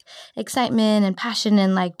like excitement and passion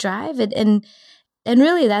and like drive. And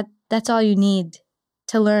really that's all you need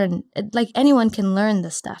to learn. Like anyone can learn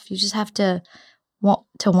this stuff. You just have to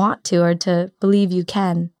want to or to believe you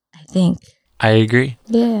can, I think. I agree.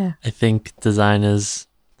 Yeah. I think design is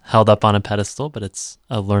held up on a pedestal, but it's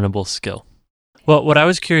a learnable skill. Well, what I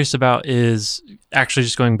was curious about is actually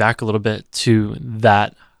just going back a little bit to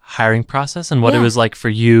that hiring process and what it was like for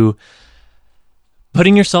you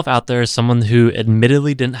putting yourself out there as someone who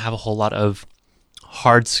admittedly didn't have a whole lot of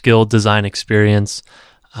hard skill design experience,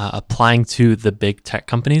 applying to the big tech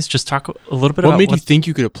companies. Just talk a little bit about what made you think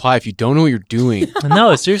you could apply if you don't know what you're doing?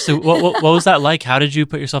 No, seriously, what was that like? How did you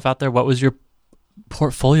put yourself out there? What was your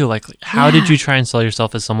portfolio like? How did you try and sell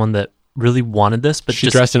yourself as someone that really wanted this, but she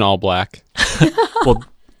dressed in all black? Well,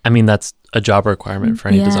 I mean, that's a job requirement for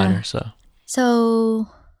any designer. So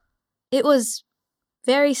it was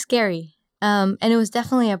very scary. And it was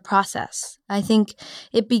definitely a process. I think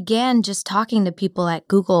it began just talking to people at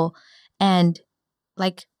Google, and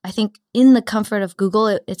like, I think in the comfort of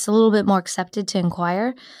Google, it's a little bit more accepted to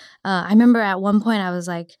inquire. I remember at one point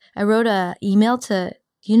I wrote an email to,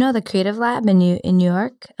 the Creative Lab in New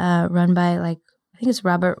York, run by I think it's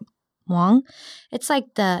Robert Wong. It's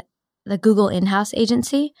like the Google in-house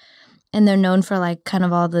agency, and they're known for like kind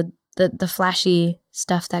of all the flashy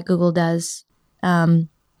stuff that Google does.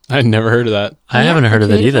 I'd never heard of that. I haven't heard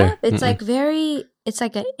of it either. It's it's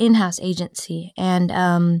like an in-house agency,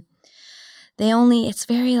 and they only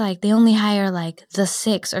hire like the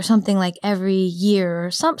 6 or something like every year,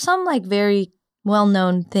 or some like very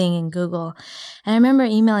well-known thing in Google. And I remember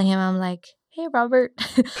emailing him. I'm like, hey, Robert.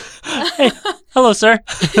 Hey, hello, sir.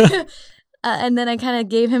 And then I kind of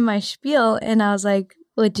gave him my spiel, and I was like,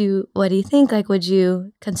 what do you think? Like, would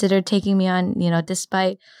you consider taking me on,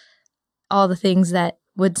 despite all the things that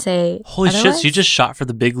would say holy otherwise? shit, so you just shot for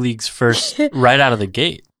the big leagues first right out of the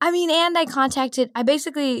gate. I mean, and I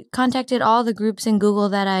basically contacted all the groups in Google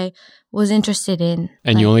that I was interested in.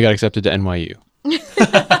 And you only got accepted to NYU.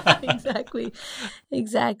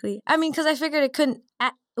 Exactly. I mean, because I figured it couldn't,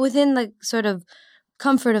 within the sort of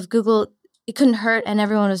comfort of Google, it couldn't hurt, and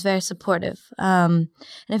everyone was very supportive. And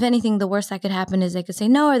if anything, the worst that could happen is they could say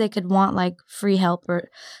no, or they could want like free help, or,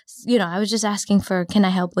 I was just asking for, can I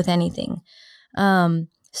help with anything?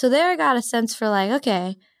 So there I got a sense for like,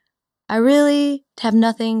 okay, I really have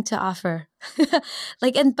nothing to offer.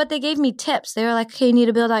 But they gave me tips. They were like, okay, you need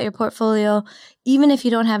to build out your portfolio. Even if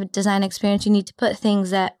you don't have a design experience, you need to put things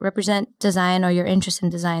that represent design or your interest in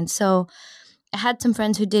design. So I had some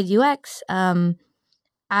friends who did UX.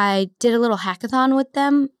 I did a little hackathon with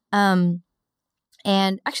them. And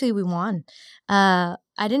actually we won.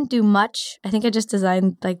 I didn't do much. I think I just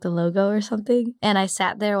designed like the logo or something. And I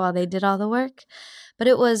sat there while they did all the work. But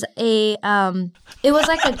it was like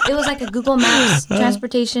a Google Maps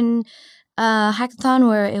transportation hackathon,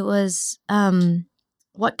 where it was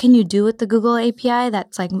what can you do with the Google API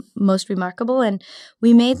that's like most remarkable. And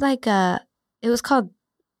we made it was called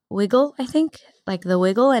Wiggle, I think, like the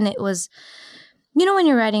Wiggle. And it was, when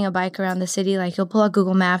you're riding a bike around the city, like you'll pull out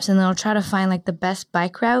Google Maps and then it'll try to find like the best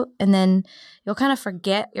bike route. And then you'll kind of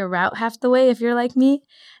forget your route half the way if you're like me.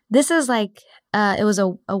 This is like, it was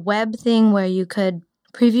a web thing where you could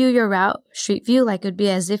preview your route, Street View, like it would be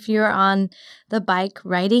as if you're on the bike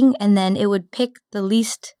riding, and then it would pick the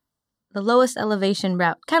least the lowest elevation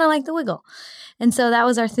route, kind of like the Wiggle. And so that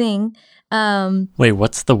was our thing. Wait,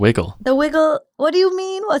 what's the Wiggle? The Wiggle, what do you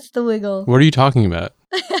mean? What's the Wiggle? What are you talking about?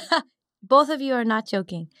 Both of you are not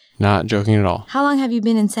joking. Not joking at all. How long have you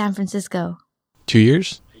been in San Francisco? 2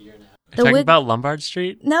 years? Are you The talking Wig- about Lombard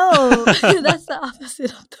Street? No, that's the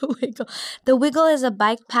opposite of the Wiggle. The Wiggle is a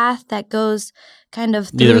bike path that goes kind of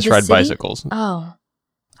through Neither of us the ride city. bicycles. Oh.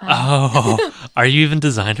 fine. Oh, are you even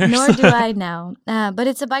designers? Nor do I now. But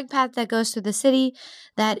it's a bike path that goes through the city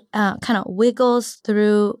that kind of wiggles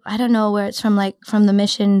through, I don't know where it's from, like from the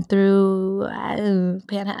Mission through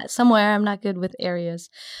Panhandle, somewhere. I'm not good with areas.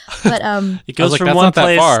 But It I was goes like, from that's one not that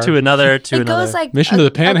place far. to another to it another. goes like Mission to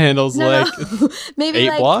the Panhandle's no, like maybe 8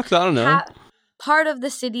 like blocks? I don't know. part of the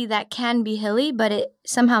city that can be hilly, but it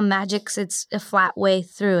somehow magics it's a flat way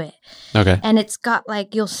through it. Okay. And it's got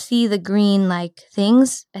like, you'll see the green like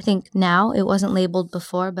things. I think now it wasn't labeled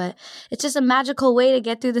before, but it's just a magical way to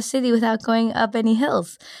get through the city without going up any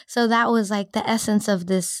hills. So that was like the essence of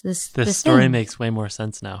this This story thing. makes way more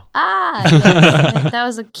sense now. Yes, that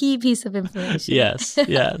was a key piece of information. Yes,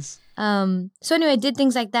 yes. So anyway, I did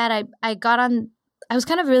things like that. I was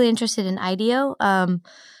kind of really interested in IDEO.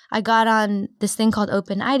 I got on this thing called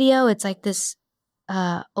Open IDEO. It's like this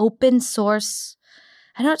open source,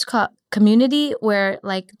 I don't know what it's called, community where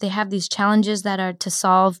like they have these challenges that are to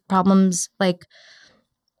solve problems. Like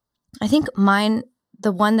I think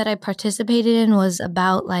the one that I participated in was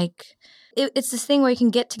about like, it's this thing where you can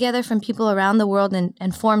get together from people around the world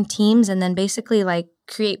and form teams and then basically like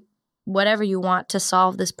create whatever you want to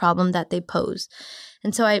solve this problem that they pose.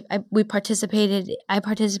 And so I participated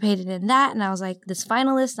in that, and I was like this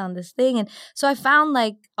finalist on this thing. And so I found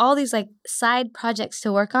like all these like side projects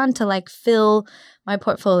to work on to like fill my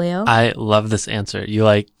portfolio. I love this answer. You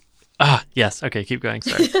like, yes. Okay, keep going.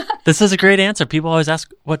 Sorry. This is a great answer. People always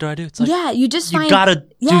ask, what do I do? It's like, yeah, you just you find gotta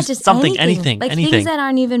do just something, anything, like anything. things that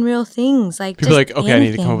aren't even real things. Like People are just like, okay, I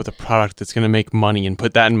need to come anything. up with a product that's going to make money and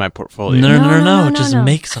put that in my portfolio. No. Just no.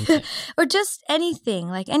 make something. Or just anything,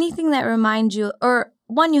 like anything that reminds you, or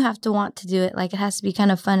one, you have to want to do it. Like it has to be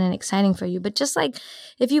kind of fun and exciting for you. But just like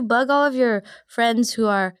if you bug all of your friends who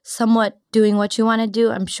are somewhat doing what you want to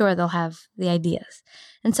do, I'm sure they'll have the ideas.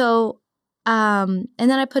 And so, and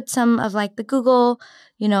then I put some of like the Google,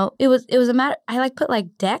 it was a matter, I like put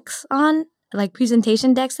like decks on, like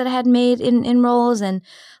presentation decks that I had made in roles and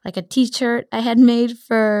like a t-shirt I had made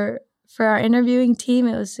for our interviewing team.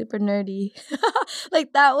 It was super nerdy.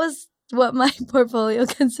 Like that was what my portfolio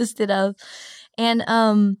consisted of. And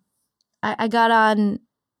I got on,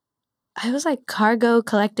 I was like Cargo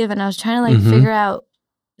Collective, and I was trying to like figure out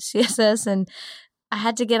CSS, and I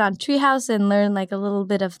had to get on Treehouse and learn like a little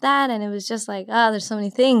bit of that. And it was just like, there's so many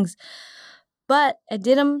things. But I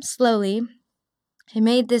did them slowly. I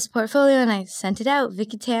made this portfolio and I sent it out,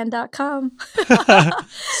 VickyTan.com.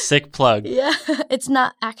 Sick plug. Yeah, it's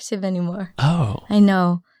not active anymore. Oh, I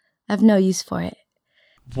know. I have no use for it.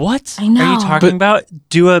 what I know. are you talking about?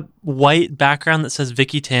 Do a white background that says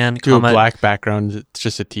Vicky Tan, Do a comma, black background. It's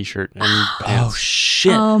just a t-shirt and Oh pants.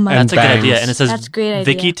 shit! Oh my That's a good bangs. idea. And it says That's a great idea.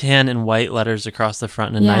 Vicky Tan in white letters across the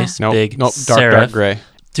front and a Yeah. nice Nope, big dark serif. gray.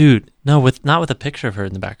 Dude, no, not with a picture of her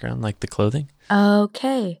in the background, like the clothing.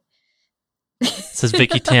 Okay. It says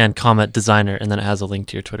Vicky Tan, comma, designer, and then it has a link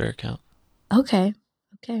to your Twitter account. Okay.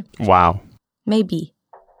 Wow. Maybe.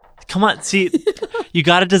 Come on, see, you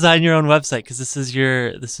got to design your own website because this is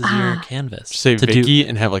your canvas. Just say to do- Vicky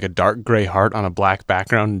and have like a dark gray heart on a black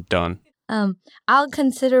background. Done. I'll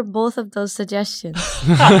consider both of those suggestions.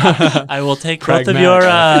 I will take both of your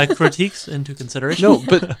critiques into consideration. No,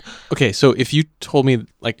 but okay. So if you told me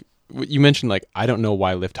like you mentioned like I don't know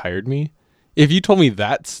why Lyft hired me. If you told me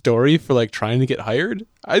that story for like trying to get hired,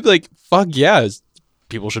 I'd be like, fuck yeah,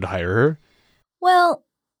 people should hire her. Well,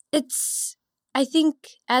 I think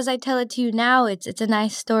as I tell it to you now, it's a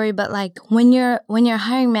nice story, but like when you're a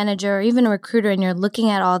hiring manager or even a recruiter and you're looking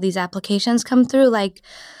at all these applications come through, like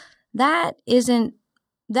that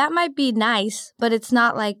might be nice, but it's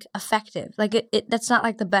not like effective. Like that's not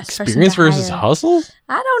like the best Experience person to versus hire. hustle?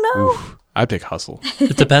 I don't know. Oof, I pick hustle.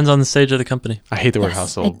 It depends on the stage of the company. I hate the word Yes,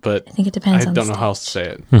 hustle, but I think it depends I on don't the know how else to say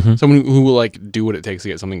it. Mhm. Someone who will like do what it takes to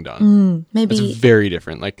get something done. Maybe It's very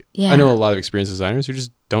different. Like Yeah. I know a lot of experienced designers who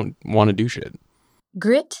just don't want to do shit.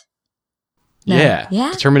 grit. No. Yeah.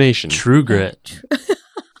 Yeah. Determination. True grit.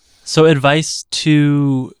 So advice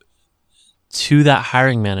to that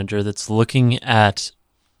hiring manager that's looking at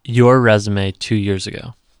your resume 2 years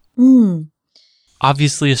ago.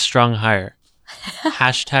 Obviously a strong hire.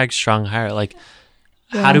 Hashtag strong hire. Like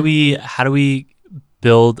how do we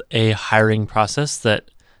build a hiring process that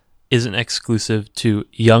isn't exclusive to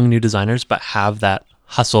young new designers but have that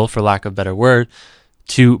hustle, for lack of a better word,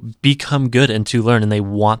 to become good and to learn, and they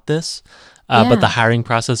want this, but the hiring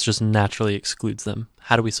process just naturally excludes them.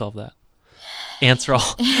 How do we solve that?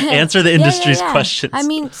 Answer the industry's questions. I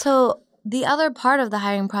mean, so the other part of the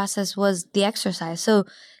hiring process was the exercise. So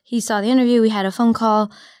he saw the interview, we had a phone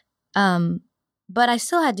call, but I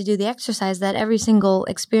still had to do the exercise that every single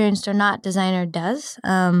experienced or not designer does.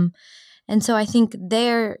 And so I think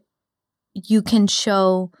there you can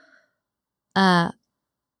show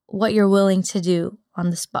what you're willing to do on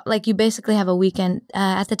the spot. Like you basically have a weekend.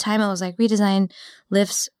 At the time, it was like redesign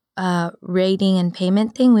Lyft's rating and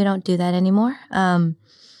payment thing. We don't do that anymore. And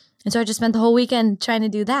so I just spent the whole weekend trying to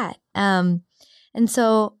do that. And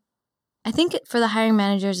so I think for the hiring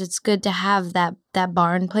managers, it's good to have that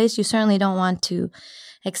bar in place. You certainly don't want to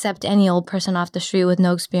accept any old person off the street with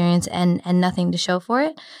no experience and nothing to show for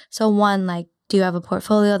it. So one, like, do you have a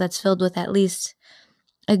portfolio that's filled with at least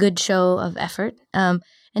a good show of effort? And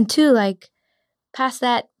two, like, past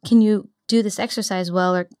that, can you do this exercise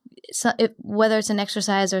well? Or whether it's an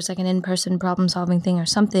exercise or it's like an in-person problem-solving thing or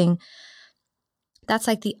something, that's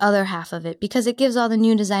like the other half of it, because it gives all the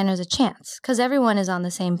new designers a chance, because everyone is on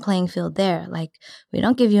the same playing field there. Like, we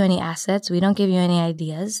don't give you any assets. We don't give you any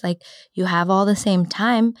ideas. Like, you have all the same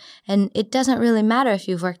time, and it doesn't really matter if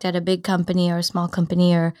you've worked at a big company or a small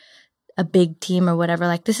company or a big team or whatever.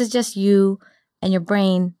 Like, this is just you and your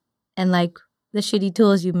brain and like the shitty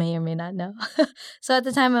tools you may or may not know. So at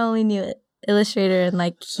the time, I only knew Illustrator and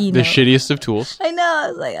like Keynote. The shittiest of tools. I know. I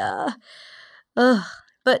was like, ugh.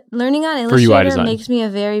 But learning on Illustrator makes me a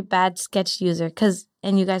very bad sketch user because,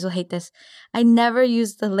 and you guys will hate this, I never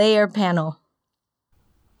use the layer panel.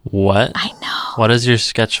 What? I know. What does your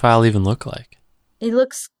sketch file even look like? It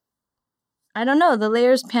looks, I don't know, the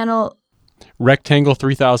layers panel. Rectangle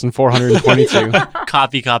 3422.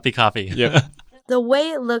 Copy. Yep. The way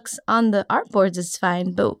it looks on the artboards is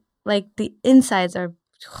fine, but like the insides are.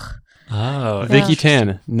 Oh, Vicky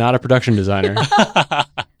Tan, not a production designer.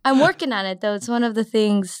 I'm working on it, though. It's one of the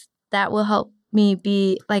things that will help me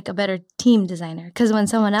be like a better team designer. Because when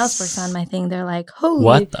someone else works on my thing, they're like, holy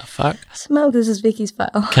what the fuck? Smoke, this is Vicky's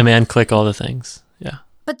file. Command click all the things. Yeah.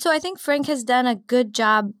 But so I think Frank has done a good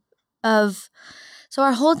job of, so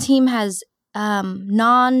our whole team has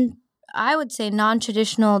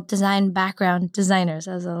non-traditional design background designers.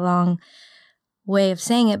 That was a long way of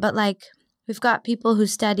saying it. But like, we've got people who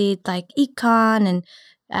studied like econ and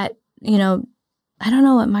at, I don't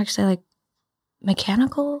know what Mark said, like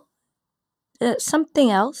mechanical,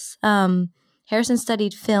 something else. Harrison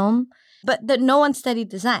studied film, but no one studied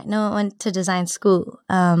design. No one went to design school.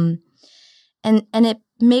 And it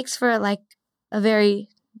makes for like a very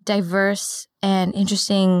diverse and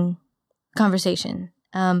interesting conversation.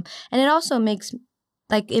 And it also makes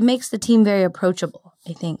the team very approachable,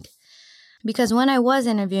 I think. Because when I was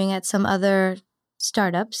interviewing at some other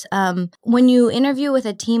startups, when you interview with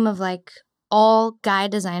a team of like all guy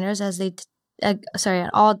designers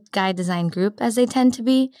all guy design group as they tend to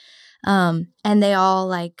be, and they all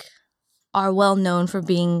like are well known for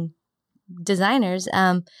being designers,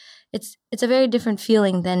 it's a very different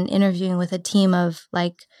feeling than interviewing with a team of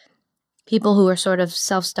like people who are sort of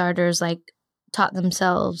self-starters, like taught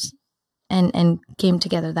themselves and came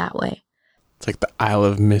together that way. It's like the Isle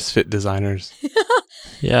of Misfit designers.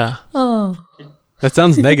 Yeah. Oh. That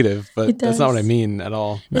sounds negative, but that's not what I mean at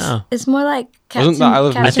all. No. It's more like Wasn't the Isle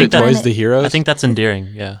of Misfit Toys the heroes? I think that's endearing.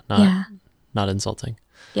 Yeah. Not insulting.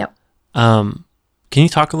 Yep. Can you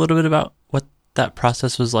talk a little bit about what that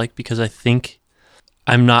process was like? Because I think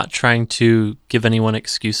I'm not trying to give anyone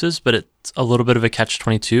excuses, but it's a little bit of a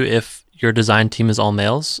catch-22 if your design team is all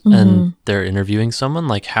males and they're interviewing someone.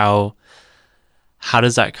 Like how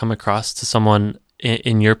does that come across to someone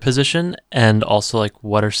in your position? And also, like,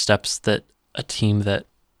 what are steps that a team that,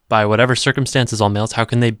 by whatever circumstances, all males, how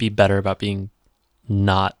can they be better about being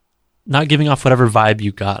not giving off whatever vibe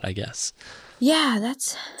you got, I guess? Yeah,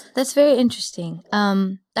 that's very interesting.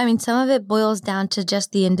 I mean, some of it boils down to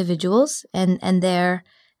just the individuals and their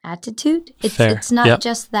attitude. It's not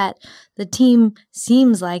just that the team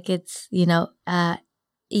seems like it's,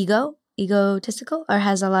 egotistical or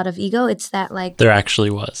has a lot of ego. It's that like there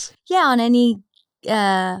actually was. Yeah, on any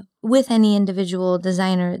with any individual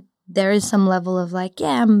designer, there is some level of like,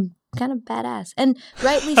 yeah, I'm kind of badass, and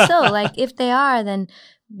rightly so. Like if they are, then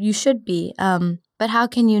you should be. But how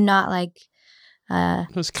can you not like?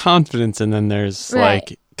 There's confidence, and then there's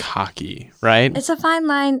like cocky, right? It's a fine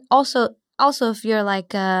line. Also, if you're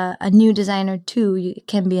like a new designer too, it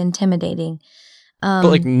can be intimidating. But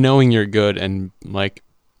like knowing you're good and like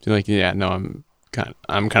yeah, no, I'm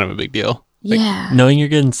kind of a big deal. Like, yeah, knowing you're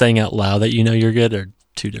good and saying out loud that you know you're good are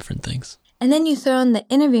two different things. And then you throw in the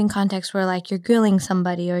interviewing context where like you're grilling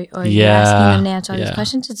somebody or you're Yeah, asking them to answer all these yeah.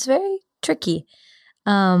 questions. It's very tricky.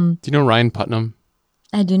 Do you know Ryan Putnam?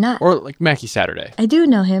 I do not. Or like Mackie Saturday? I do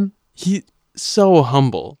know him. He's so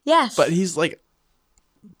humble, Yes. but he's like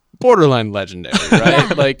borderline legendary, right?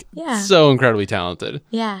 Yeah, Like yeah. so incredibly talented.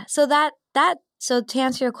 Yeah. So so to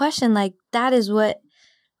answer your question, like that is what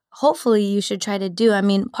hopefully you should try to do. I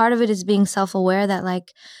mean, part of it is being self-aware that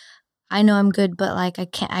like I know I'm good, but like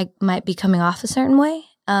I might be coming off a certain way.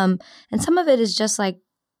 And some of it is just like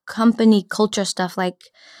company culture stuff, like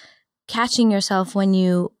catching yourself when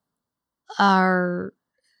you are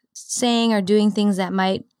saying or doing things that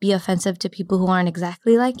might be offensive to people who aren't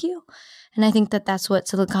exactly like you. And I think that that's what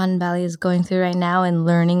Silicon Valley is going through right now and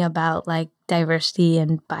learning about like diversity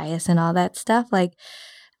and bias and all that stuff. Like,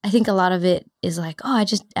 I think a lot of it is like, oh,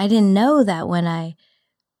 I didn't know that when I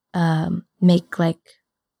make like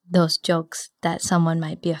those jokes that someone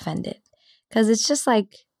might be offended. Because it's just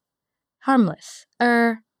like harmless.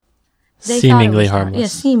 Or they thought it Seemingly was harmless. Yeah,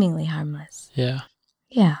 seemingly harmless. Yeah.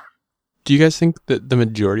 Yeah. Do you guys think that the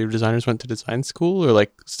majority of designers went to design school or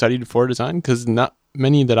like studied for design? Because not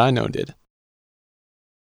many that I know did.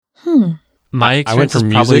 My I experience went is for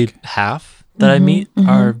probably music. half that I meet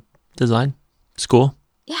are design school.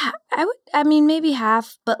 Yeah, I mean, maybe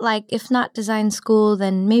half, but like if not design school,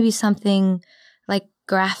 then maybe something like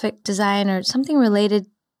graphic design or something related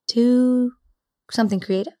to something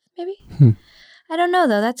creative, maybe. I don't know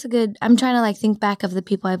though. That's a good. I'm trying to like think back of the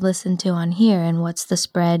people I've listened to on here and what's the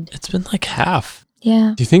spread. It's been like half.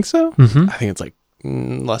 Yeah, Do you think so? Mm-hmm. I think it's like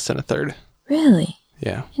less than a third. really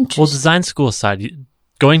Yeah. interesting. Well, design school aside,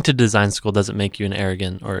 going to design school doesn't make you an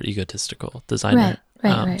arrogant or egotistical designer.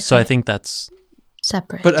 Right, So I right. think that's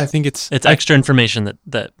Separate. But I think it's extra information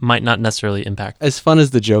that might not necessarily impact. as fun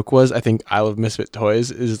as the joke was. I think I Love Misfit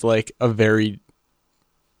Toys is like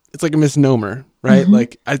it's like a misnomer, right?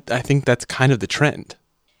 Like I think that's kind of the trend.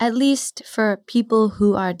 At least for people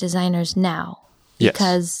who are designers now, Yes.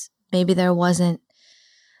 because maybe there wasn't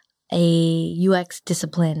a UX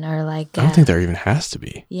discipline or like I don't think there even has to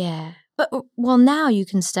be. yeah. But well, now you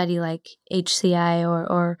can study like HCI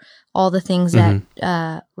or all the things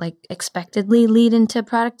that like expectedly lead into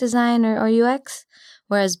product design or UX,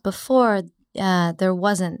 whereas before there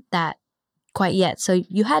wasn't that quite yet. So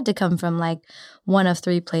you had to come from like one of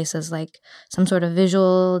three places, like some sort of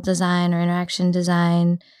visual design or interaction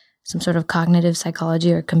design, some sort of cognitive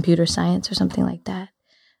psychology or computer science or something like that.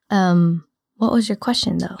 What was your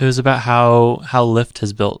question though? It was about how Lyft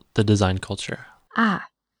has built the design culture.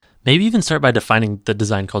 Maybe even start by defining the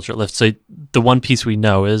design culture at Lyft. So the one piece we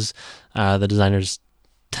know is the designers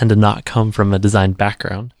tend to not come from a design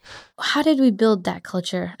background. How did we build that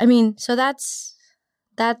culture? I mean, so that's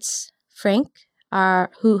Frank,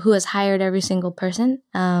 who has hired every single person.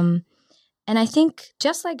 And I think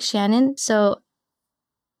just like Shannon, so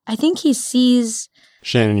I think he sees.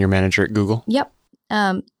 Shannon, your manager at Google. Yep.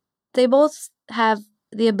 They both have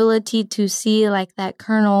the ability to see like that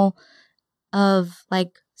kernel of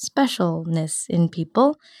like specialness in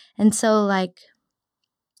people. And so like,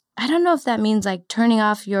 I don't know if that means like turning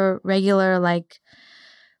off your regular like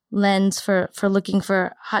lens for looking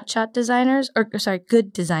for hotshot designers or sorry,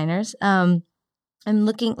 good designers. I'm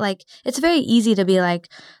looking like it's very easy to be like,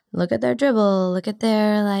 look at their dribble, look at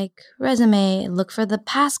their like resume, look for the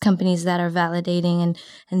past companies that are validating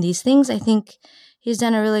and these things. I think he's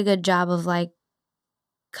done a really good job of like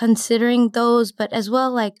considering those, but as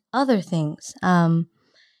well like other things.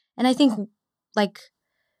 And I think like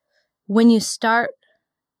when you start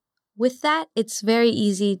with that, it's very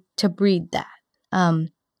easy to breed that.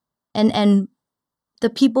 And the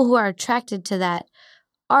people who are attracted to that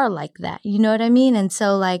are like that. You know what I mean? And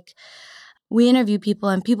so like we interview people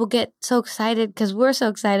and people get so excited because we're so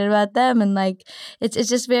excited about them. And like it's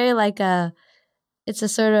just very like it's a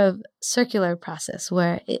sort of circular process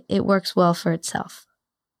where it works well for itself.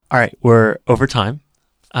 All right, we're over time.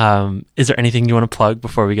 Is there anything you want to plug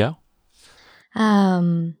before we go?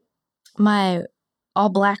 My all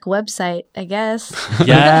black website, I guess.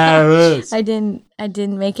 Yes. I didn't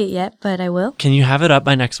make it yet, but I will. Can you have it up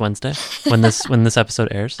by next Wednesday when this episode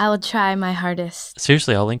airs? I will try my hardest.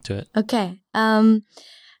 Seriously, I'll link to it. Okay. I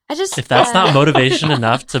just If that's not motivation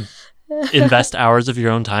enough to invest hours of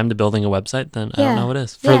your own time to building a website, then I don't know what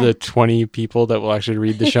is. For Yeah. the 20 people that will actually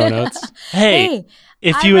read the show notes. Hey,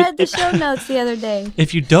 if I you read the show notes the other day.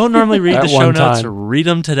 if you don't normally read At the show one notes, time. read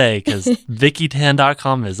them today because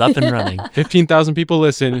VickyTan.com is up and running. 15,000 people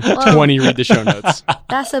listen, 20 read the show notes.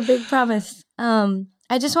 That's a big promise.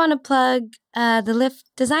 I just want to plug the Lyft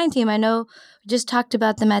design team. I know we just talked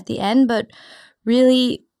about them at the end, but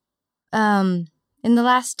really, in the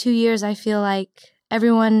last 2 years, I feel like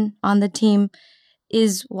everyone on the team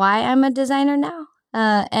is why I'm a designer now.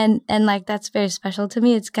 And like, that's very special to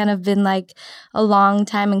me. It's kind of been like a long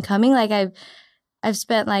time in coming. Like I've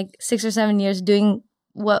spent like 6 or 7 years doing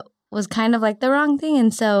what was kind of like the wrong thing.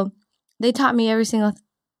 And so they taught me every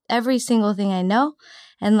single thing I know.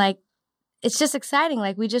 And like, it's just exciting.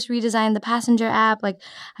 Like, we just redesigned the passenger app. Like,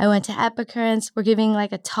 I went to Epicurrents. We're giving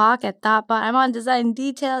like a talk at Thoughtbot. I'm on design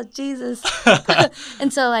detail. Jesus.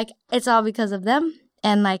 And so like, it's all because of them.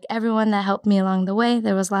 And like everyone that helped me along the way.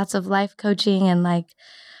 There was lots of life coaching and like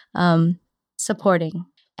supporting.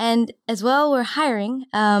 And as well, we're hiring.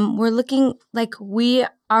 We're looking like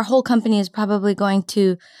our whole company is probably going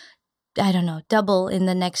to, I don't know, double in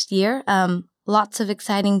the next year. Lots of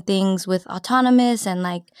exciting things with autonomous and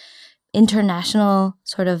like international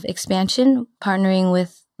sort of expansion, partnering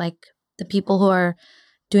with like the people who are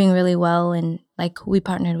doing really well. And like we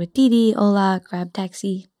partnered with Didi, Ola, Grab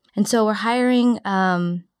Taxi. And so we're hiring,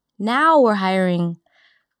 now we're hiring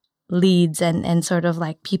leads and sort of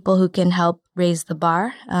like people who can help raise the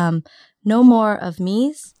bar. No more of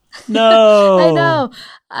me's. No. I know.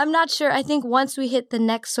 I'm not sure. I think once we hit the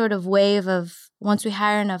next sort of wave once we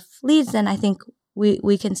hire enough leads, then I think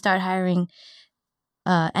we can start hiring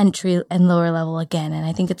entry and lower level again. And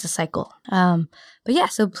I think it's a cycle. But yeah,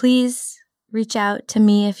 so please reach out to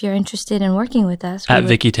me if you're interested in working with us. At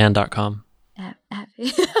VickyTan.com.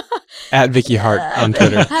 At Vicky Hart on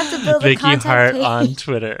Twitter. I have to build a Vicky contact Hart page. on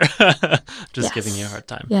Twitter. Just Yes. giving you a hard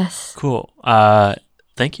time. Yes. Cool.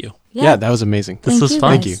 Thank you. Yeah, that was amazing. This was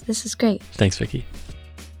fun. Thank you. This is great. Thanks, Vicky.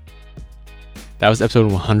 That was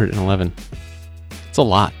episode 111. It's a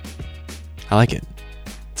lot. I like it.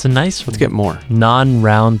 It's a nice Let's get more.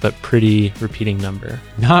 non-round but pretty repeating number.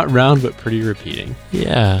 Not round, but pretty repeating.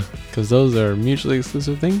 Yeah. Because those are mutually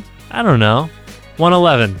exclusive things. I don't know.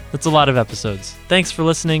 111. That's a lot of episodes. Thanks for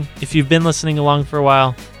listening. If you've been listening along for a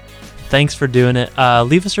while, thanks for doing it.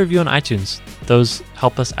 Leave us a review on iTunes. Those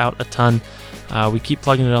help us out a ton. We keep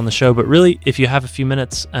plugging it on the show, but really, if you have a few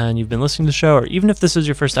minutes and you've been listening to the show, or even if this is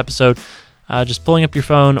your first episode, just pulling up your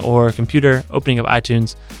phone or computer, opening up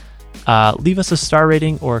iTunes, leave us a star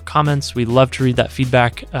rating or comments. We'd love to read that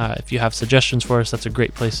feedback. If you have suggestions for us, that's a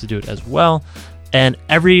great place to do it as well. And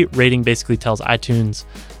every rating basically tells iTunes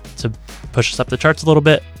to push us up the charts a little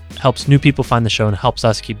bit, helps new people find the show, and helps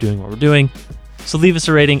us keep doing what we're doing. So leave us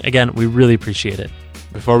a rating. Again, we really appreciate it.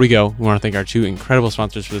 Before we go, we want to thank our 2 incredible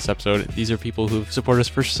sponsors for this episode. These are people who've supported us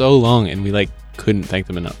for so long, and we couldn't thank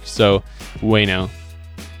them enough. So Wayno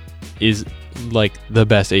is like the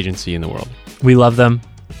best agency in the world. We love them.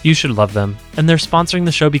 You should love them. And they're sponsoring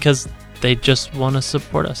the show because they just want to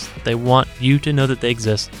support us. They want you to know that they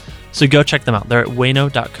exist. So go check them out. They're at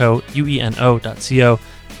wayno.co, ueno.co.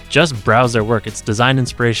 Just browse their work. It's design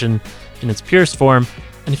inspiration in its purest form.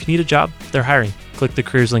 And if you need a job, they're hiring. Click the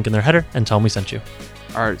careers link in their header and tell them we sent you.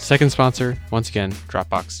 Our second sponsor, once again,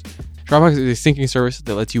 Dropbox. Dropbox is a syncing service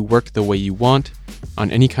that lets you work the way you want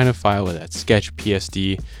on any kind of file, whether that's Sketch,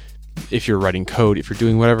 PSD, if you're writing code, if you're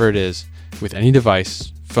doing whatever it is, with any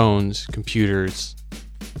device, phones, computers,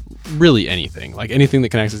 really anything. Like anything that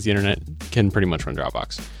can access the internet can pretty much run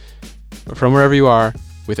Dropbox. From wherever you are,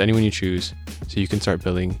 with anyone you choose, so you can start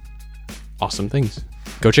building awesome things.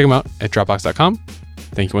 Go check them out at Dropbox.com.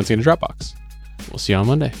 Thank you once again to Dropbox. We'll see you on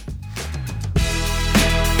Monday.